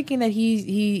kind of thinking that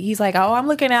he's like, oh, I'm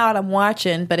looking out, I'm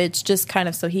watching, but it's just kind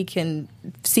of so he can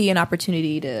see an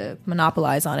opportunity to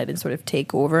monopolize on it and sort of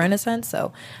take over in a sense.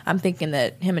 So I'm thinking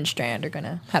that him and Strand are going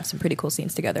to have some pretty cool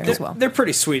scenes together as well. They're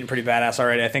pretty sweet and pretty badass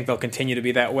already. I think they'll continue to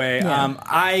be that way. Yeah.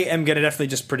 I am going to definitely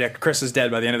just predict Chris is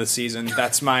dead by the end of the season.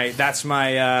 That's my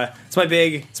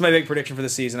big prediction for the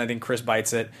season. I think Chris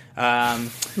bites it.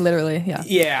 Literally, yeah.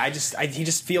 Yeah, he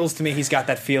just feels to me he's got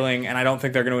that feeling, and I don't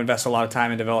think they're going to invest a lot of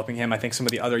time in developing him. I think some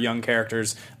of the other young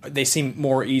characters, they seem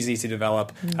more easy to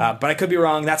develop. But I could be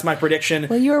wrong. That's my prediction.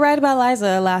 Well, you were right about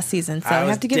Liza last season, so I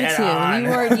have to give it to you.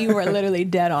 You were literally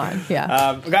dead on.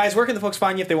 Yeah. Guys, where can the folks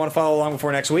find you if they want to follow along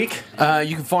before next week?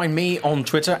 You can find me on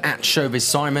Twitter at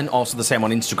ShowbizSimon, also the same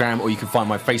on Instagram, or you can find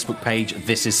my Facebook page,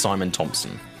 This is Simon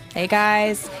Thompson. Hey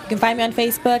guys, you can find me on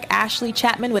Facebook, Ashley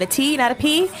Chapman with a T, not a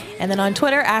P, and then on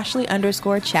Twitter,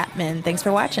 Ashley_Chapman. Thanks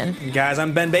for watching. Guys,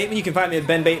 I'm Ben Bateman. You can find me at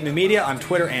Ben Bateman Media on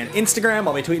Twitter and Instagram.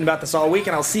 I'll be tweeting about this all week,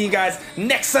 and I'll see you guys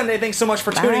next Sunday. Thanks so much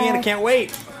for tuning in. I can't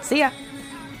wait. See ya.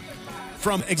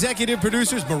 From executive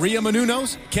producers Maria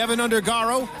Menounos, Kevin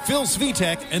Undergaro, Phil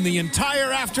Svitek, and the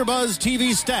entire AfterBuzz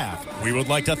TV staff, we would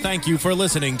like to thank you for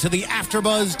listening to the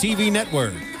AfterBuzz TV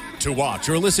network. To watch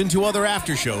or listen to other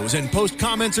after shows and post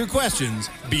comments or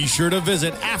questions, be sure to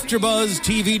visit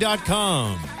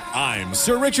AfterBuzzTV.com. I'm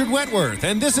Sir Richard Wentworth,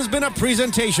 and this has been a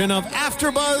presentation of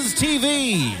AfterBuzz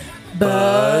TV.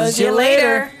 Buzz you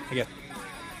later.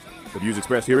 The views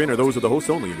expressed herein are those of the hosts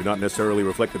only and do not necessarily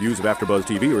reflect the views of AfterBuzz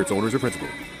TV or its owners or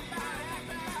principals.